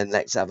 and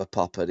let's have a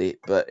pop at it.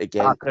 But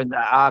again,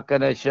 I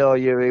can assure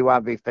you he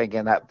won't be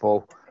thinking that,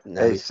 Paul. No.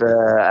 It's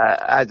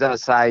as I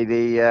say,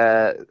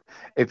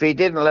 if he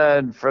didn't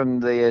learn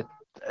from the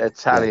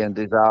Italian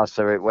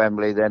disaster at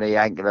Wembley, then he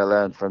ain't gonna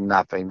learn from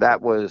nothing.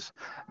 That was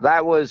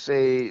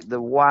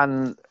the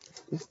one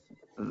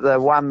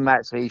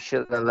match he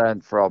should have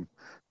learned from,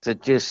 to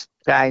just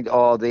change,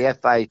 or the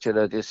FA should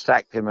have just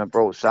sacked him and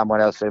brought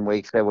someone else in.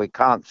 We said we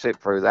can't sit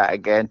through that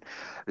again.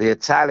 The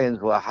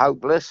Italians were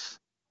hopeless.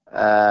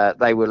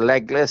 They were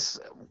legless.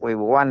 We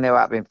were 1-0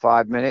 up in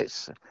 5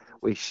 minutes.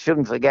 We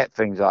shouldn't forget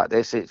things like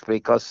this. It's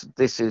because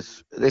this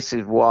is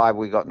why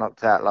we got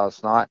knocked out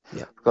last night.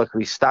 Yeah. Because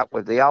we stuck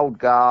with the old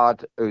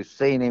guard who's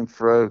seen him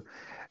through.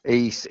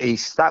 He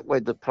stuck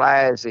with the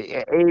players,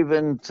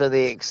 even to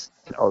the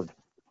extent of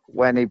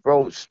when he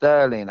brought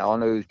Sterling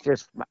on, who's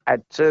just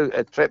had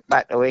a trip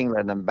back to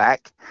England and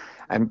back,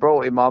 and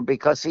brought him on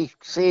because he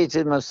sees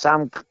him as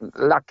some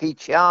lucky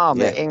charm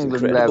Yeah, at it's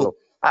England incredible. level.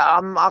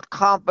 I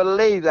can't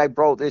believe they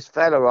brought this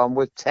fella on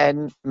with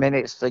 10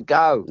 minutes to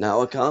go.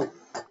 No, I can't.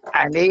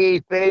 And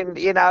he's been,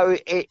 they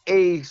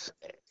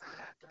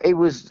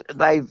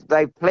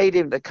plead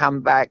him to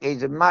come back. He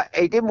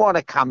didn't want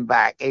to come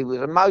back. He was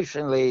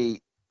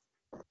emotionally,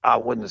 I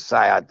wouldn't say,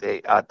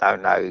 I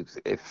don't know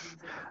if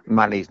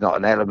money's not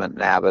an element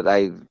now, but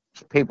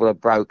people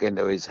have broke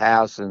into his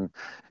house and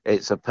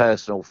it's a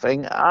personal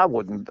thing. I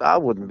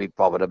wouldn't be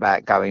bothered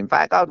about going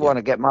back. I'd want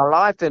to get my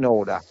life in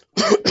order,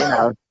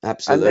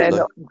 Absolutely.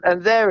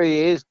 And there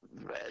he is.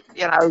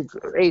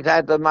 He's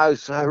had the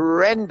most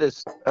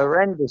horrendous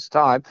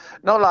time.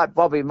 Not like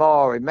Bobby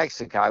Moore in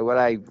Mexico,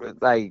 where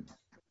they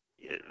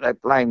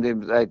blamed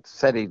him. They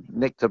said he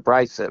nicked a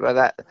bracelet,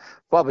 but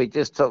Bobby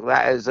just took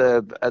that as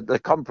the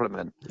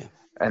compliment. Yeah.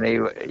 And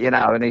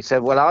he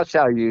said, "Well, I'll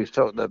show you who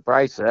took the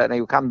bracelet." And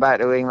he come back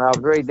to England. I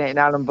was reading it in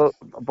Alan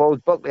Ball's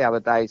book the other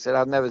day. He said,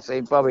 "I've never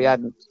seen Bobby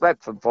hadn't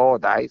slept for 4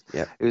 days.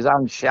 Yeah. He was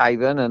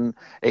unshaven." And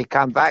he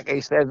come back.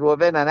 He said,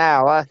 within an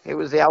hour, it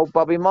was the old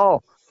Bobby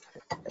Moore.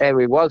 There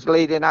he was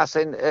leading us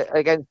in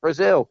against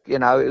Brazil. It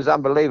was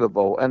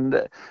unbelievable.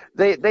 And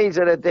these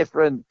are the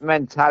different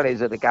mentalities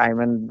of the game.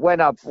 And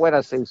when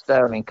I see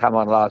Sterling come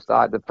on last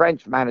night, the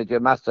French manager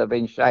must have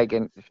been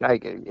shaking,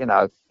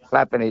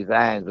 clapping his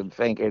hands and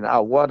thinking,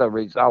 "Oh, what a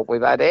result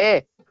we've had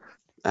here!"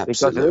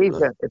 Absolutely.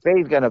 Because if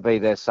he's going to be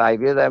their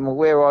saviour, then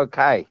we're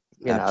okay.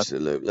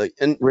 Absolutely.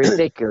 And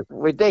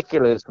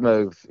ridiculous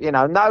move.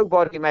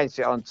 Nobody mentions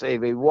it on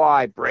TV.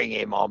 Why bring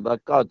him on? For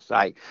God's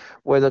sake,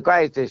 with the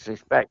greatest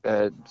disrespect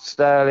to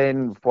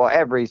Sterling,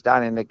 whatever he's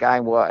done in the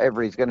game,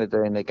 whatever he's going to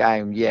do in the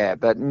game, yeah,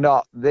 but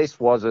this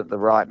wasn't the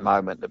right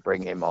moment to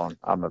bring him on,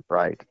 I'm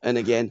afraid. And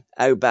again,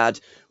 how bad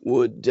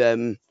would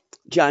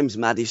James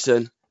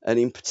Maddison, and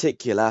in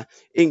particular,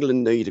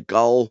 England need a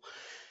goal?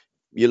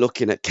 You're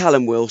looking at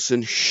Callum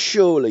Wilson.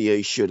 Surely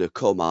he should have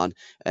come on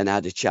and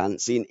had a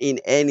chance in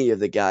any of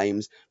the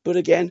games. But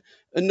again,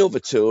 another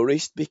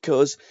tourist,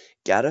 because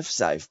Gareth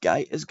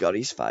Southgate has got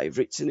his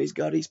favourites and he's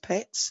got his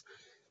pets.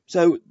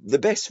 So the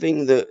best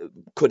thing that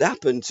could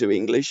happen to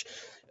English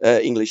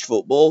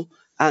football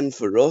and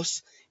for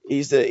us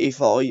is that if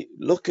I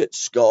look at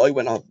Sky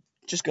when I've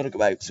just got to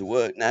go out to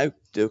work now,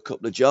 do a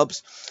couple of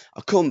jobs,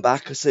 I come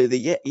back, I see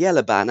the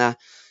yellow banner.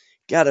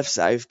 Gareth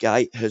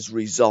Southgate has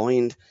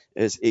resigned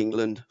as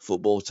England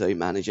football team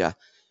manager.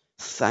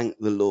 Thank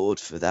the Lord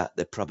for that.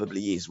 There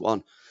probably is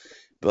one.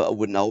 But I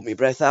wouldn't hold my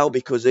breath, Al,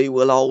 because he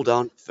will hold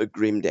on for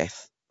grim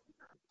death.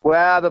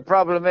 Well, the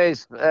problem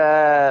is,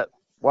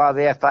 while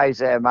the FA's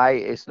there,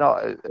 mate, it's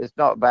not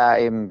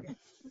about him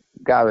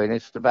going.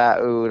 It's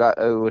about who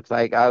would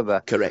take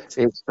over. Correct.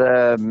 It's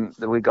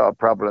we got a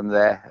problem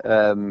there.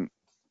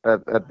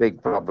 A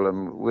big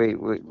problem. We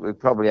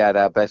probably had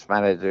our best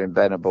manager in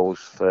Venables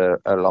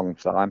for a long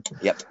time.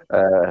 Yep.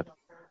 I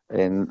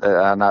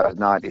know it was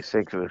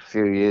 '96. It was a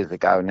few years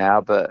ago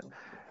now, but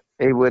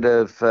he would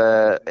have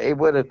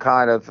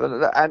kind of,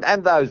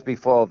 and those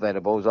before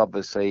Venables.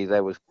 Obviously,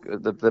 there was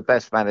the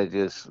best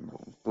managers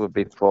were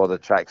before the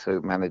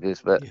tracksuit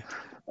managers, but.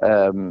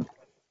 Yeah.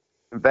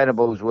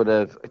 Venables would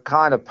have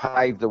kind of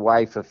paved the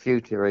way for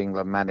future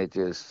England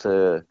managers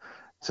to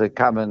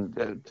come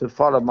and to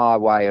follow my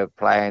way of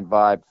playing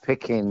by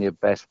picking your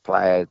best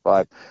players,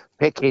 by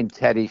picking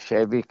Teddy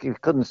Sheringham. You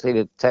couldn't see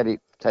that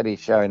Teddy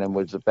Sheringham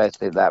was the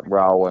best in that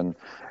role, and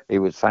he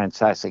was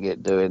fantastic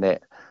at doing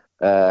it.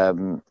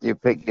 You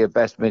pick your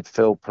best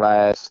midfield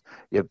players,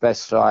 your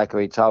best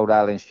striker. He told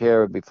Alan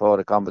Shearer before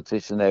the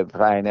competition they were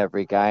playing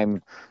every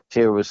game.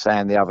 Shearer was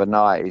saying the other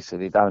night, he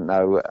said he don't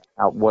know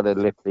what a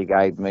lift he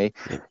gave me.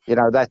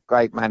 That's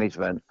great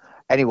management.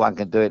 Anyone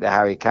can do it to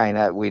Harry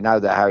Kane. We know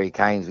that Harry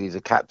Kane's he's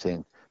a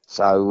captain,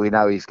 so we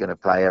know he's going to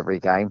play every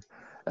game.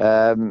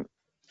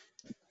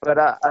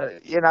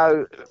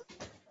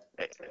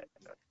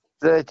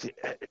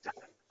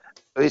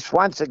 It's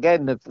once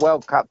again the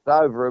World Cup's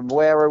over, and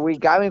where are we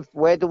going?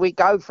 Where do we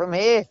go from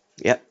here?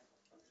 Yep.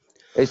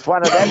 It's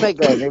one of them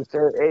again.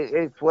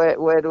 It's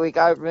where do we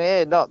go from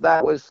here? Not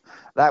that was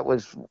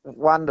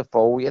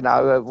wonderful. We're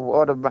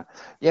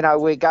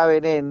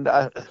going in.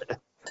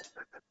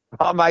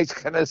 My mate's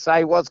going to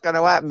say, what's going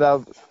to happen?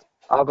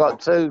 I've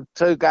got two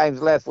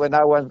games left where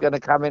no one's going to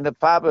come in the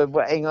pub, and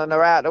England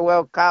are out of the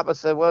World Cup. I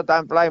said, well,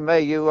 don't blame me.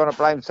 You want to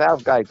blame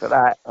Southgate for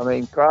that? I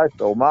mean, Christ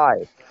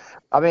almighty.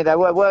 I mean, they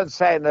weren't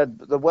setting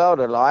the world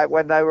alight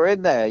when they were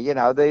in there.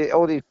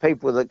 All these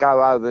people that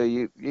go over.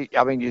 You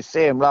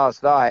see them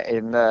last night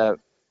in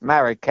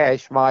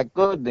Marrakesh. My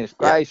goodness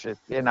gracious!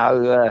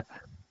 That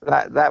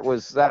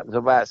was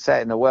about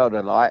setting the world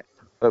alight.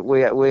 But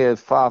we are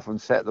far from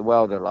set the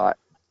world alight.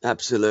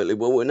 Absolutely.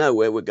 Well, we know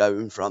where we're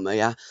going from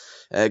here.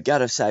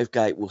 Gareth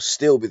Southgate will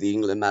still be the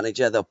England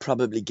manager. They'll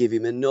probably give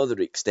him another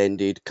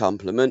extended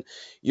compliment.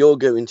 You're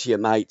going to your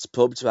mate's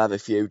pub to have a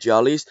few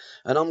jollies,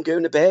 and I'm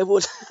going to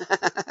Bearwood.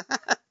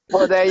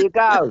 Well, there you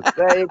go.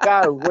 There you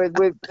go.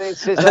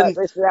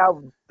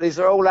 These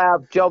are all our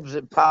jobs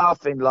at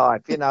path in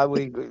life. You know,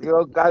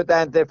 you'll go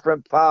down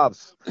different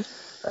paths.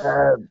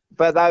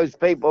 But those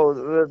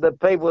people, the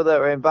people that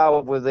are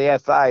involved with the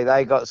FA,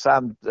 they got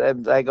some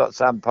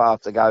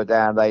path to go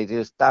down. They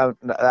just don't.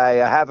 They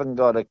haven't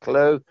got a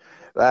clue.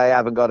 They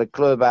haven't got a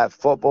clue about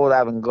football. They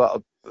haven't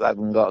got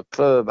a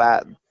clue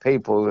about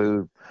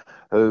people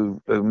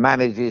who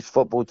manages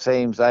football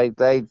teams. They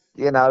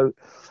you know.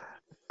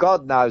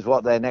 God knows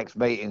what their next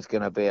meeting's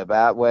going to be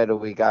about. Where do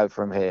we go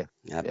from here?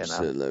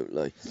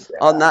 Absolutely. You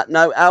know? On that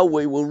note, Al,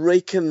 we will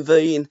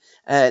reconvene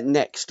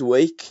next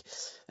week,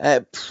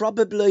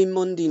 probably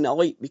Monday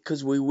night,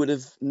 because we would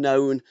have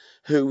known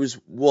who's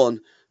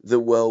won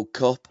the World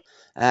Cup.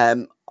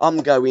 I'm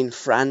going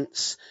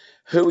France.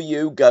 Who are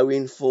you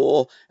going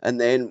for? And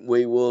then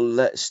we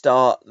will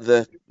start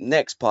the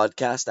next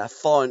podcast, our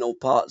final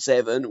part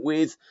 7,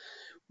 with,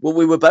 well,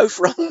 we were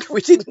both wrong.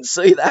 We didn't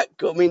see that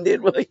coming,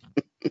 did we?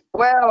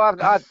 Well,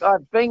 I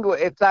think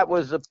if that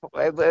was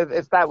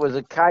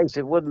a case,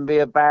 it wouldn't be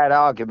a bad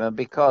argument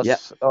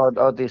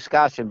or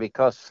discussion,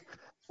 because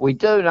we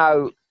do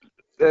know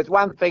there's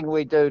one thing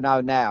we do know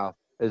now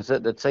is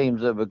that the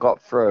teams that have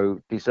got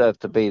through deserve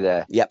to be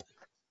there. Yep.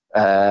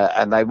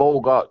 And they've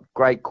all got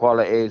great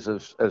qualities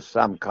of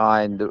some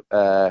kind.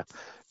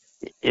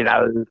 You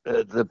know,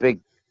 the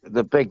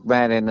big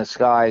man in the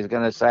sky is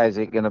going to say, is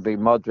it going to be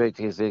Modric?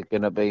 Is it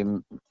going to be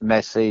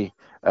Messi?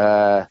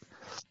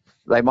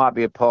 They might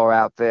be a poor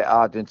outfit,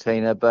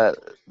 Argentina, but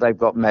they've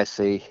got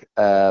Messi.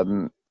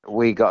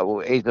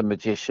 He's a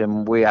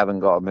magician. We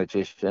haven't got a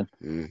magician.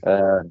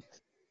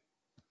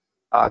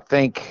 I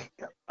think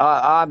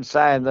I'm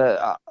saying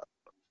that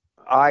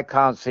I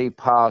can't see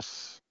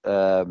past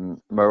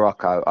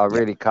Morocco. I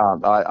really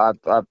can't.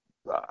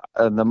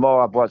 And the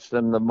more I've watched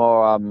them, the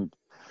more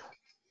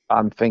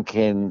I'm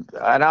thinking,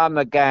 and I'm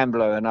a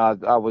gambler, and I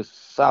was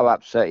so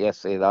upset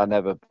yesterday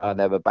that I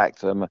never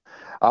backed them.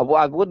 I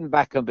wouldn't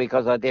back them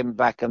because I didn't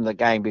back them the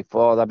game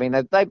before. I mean,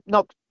 they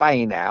knocked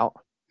Spain out,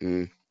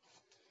 and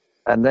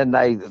then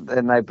they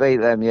beat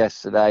them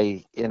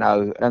yesterday. You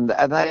know, and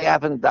they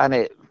haven't done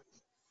it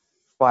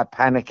by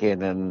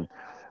panicking, and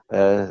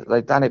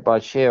they've done it by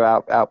sheer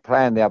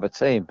outplaying the other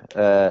team.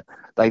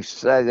 They've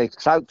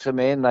soaked them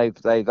in.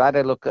 They've had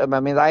a look at them. I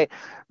mean,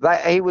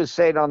 he was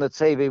sitting on the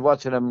TV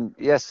watching them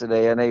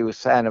yesterday, and he was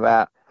saying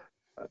about,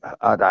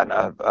 I don't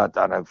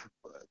know,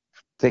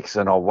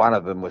 Dixon or one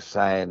of them was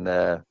saying,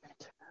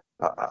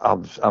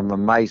 I'm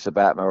amazed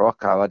about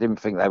Morocco. I didn't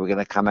think they were going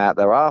to come out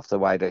there after the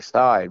way they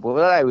started. Well,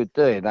 what they were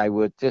doing, they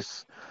would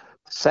just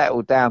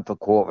settle down for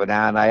quarter of an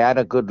hour, and they had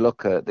a good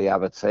look at the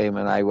other team,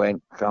 and they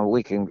went,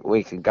 we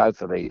can go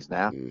for these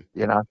now,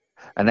 you know.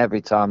 And every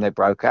time they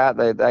broke out,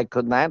 they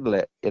couldn't handle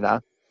it, you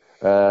know,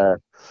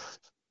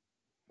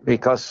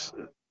 because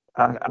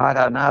I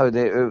don't know.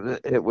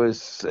 It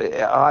was.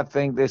 I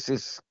think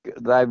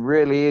they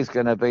really is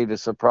going to be the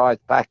surprise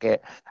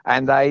packet,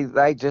 and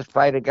they just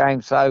played a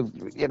game so,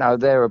 you know,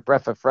 they're a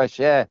breath of fresh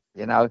air.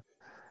 You know,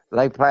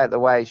 they play it the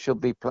way it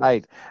should be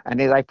played, and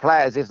they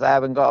play it as if they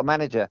haven't got a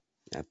manager.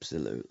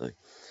 Absolutely.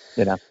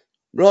 You know.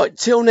 Right,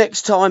 till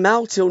next time,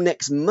 Al. Till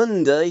next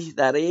Monday,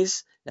 that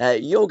is.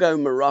 You're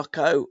going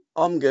Morocco.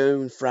 I'm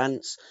going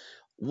France.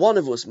 One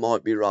of us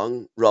might be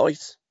wrong,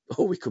 right?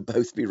 Or we could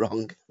both be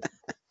wrong.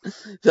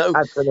 So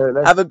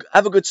absolutely. Have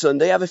a good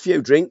Sunday. Have a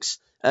few drinks,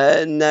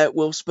 and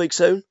we'll speak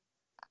soon.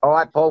 All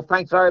right, Paul.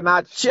 Thanks very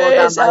much.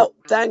 Cheers, well done,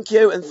 thank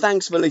you, and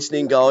thanks for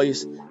listening,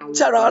 guys.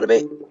 Ta-ra a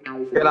bit.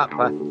 Good luck,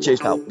 man.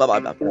 Cheers, pal.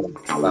 Bye-bye.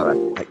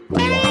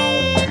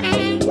 Bye-bye.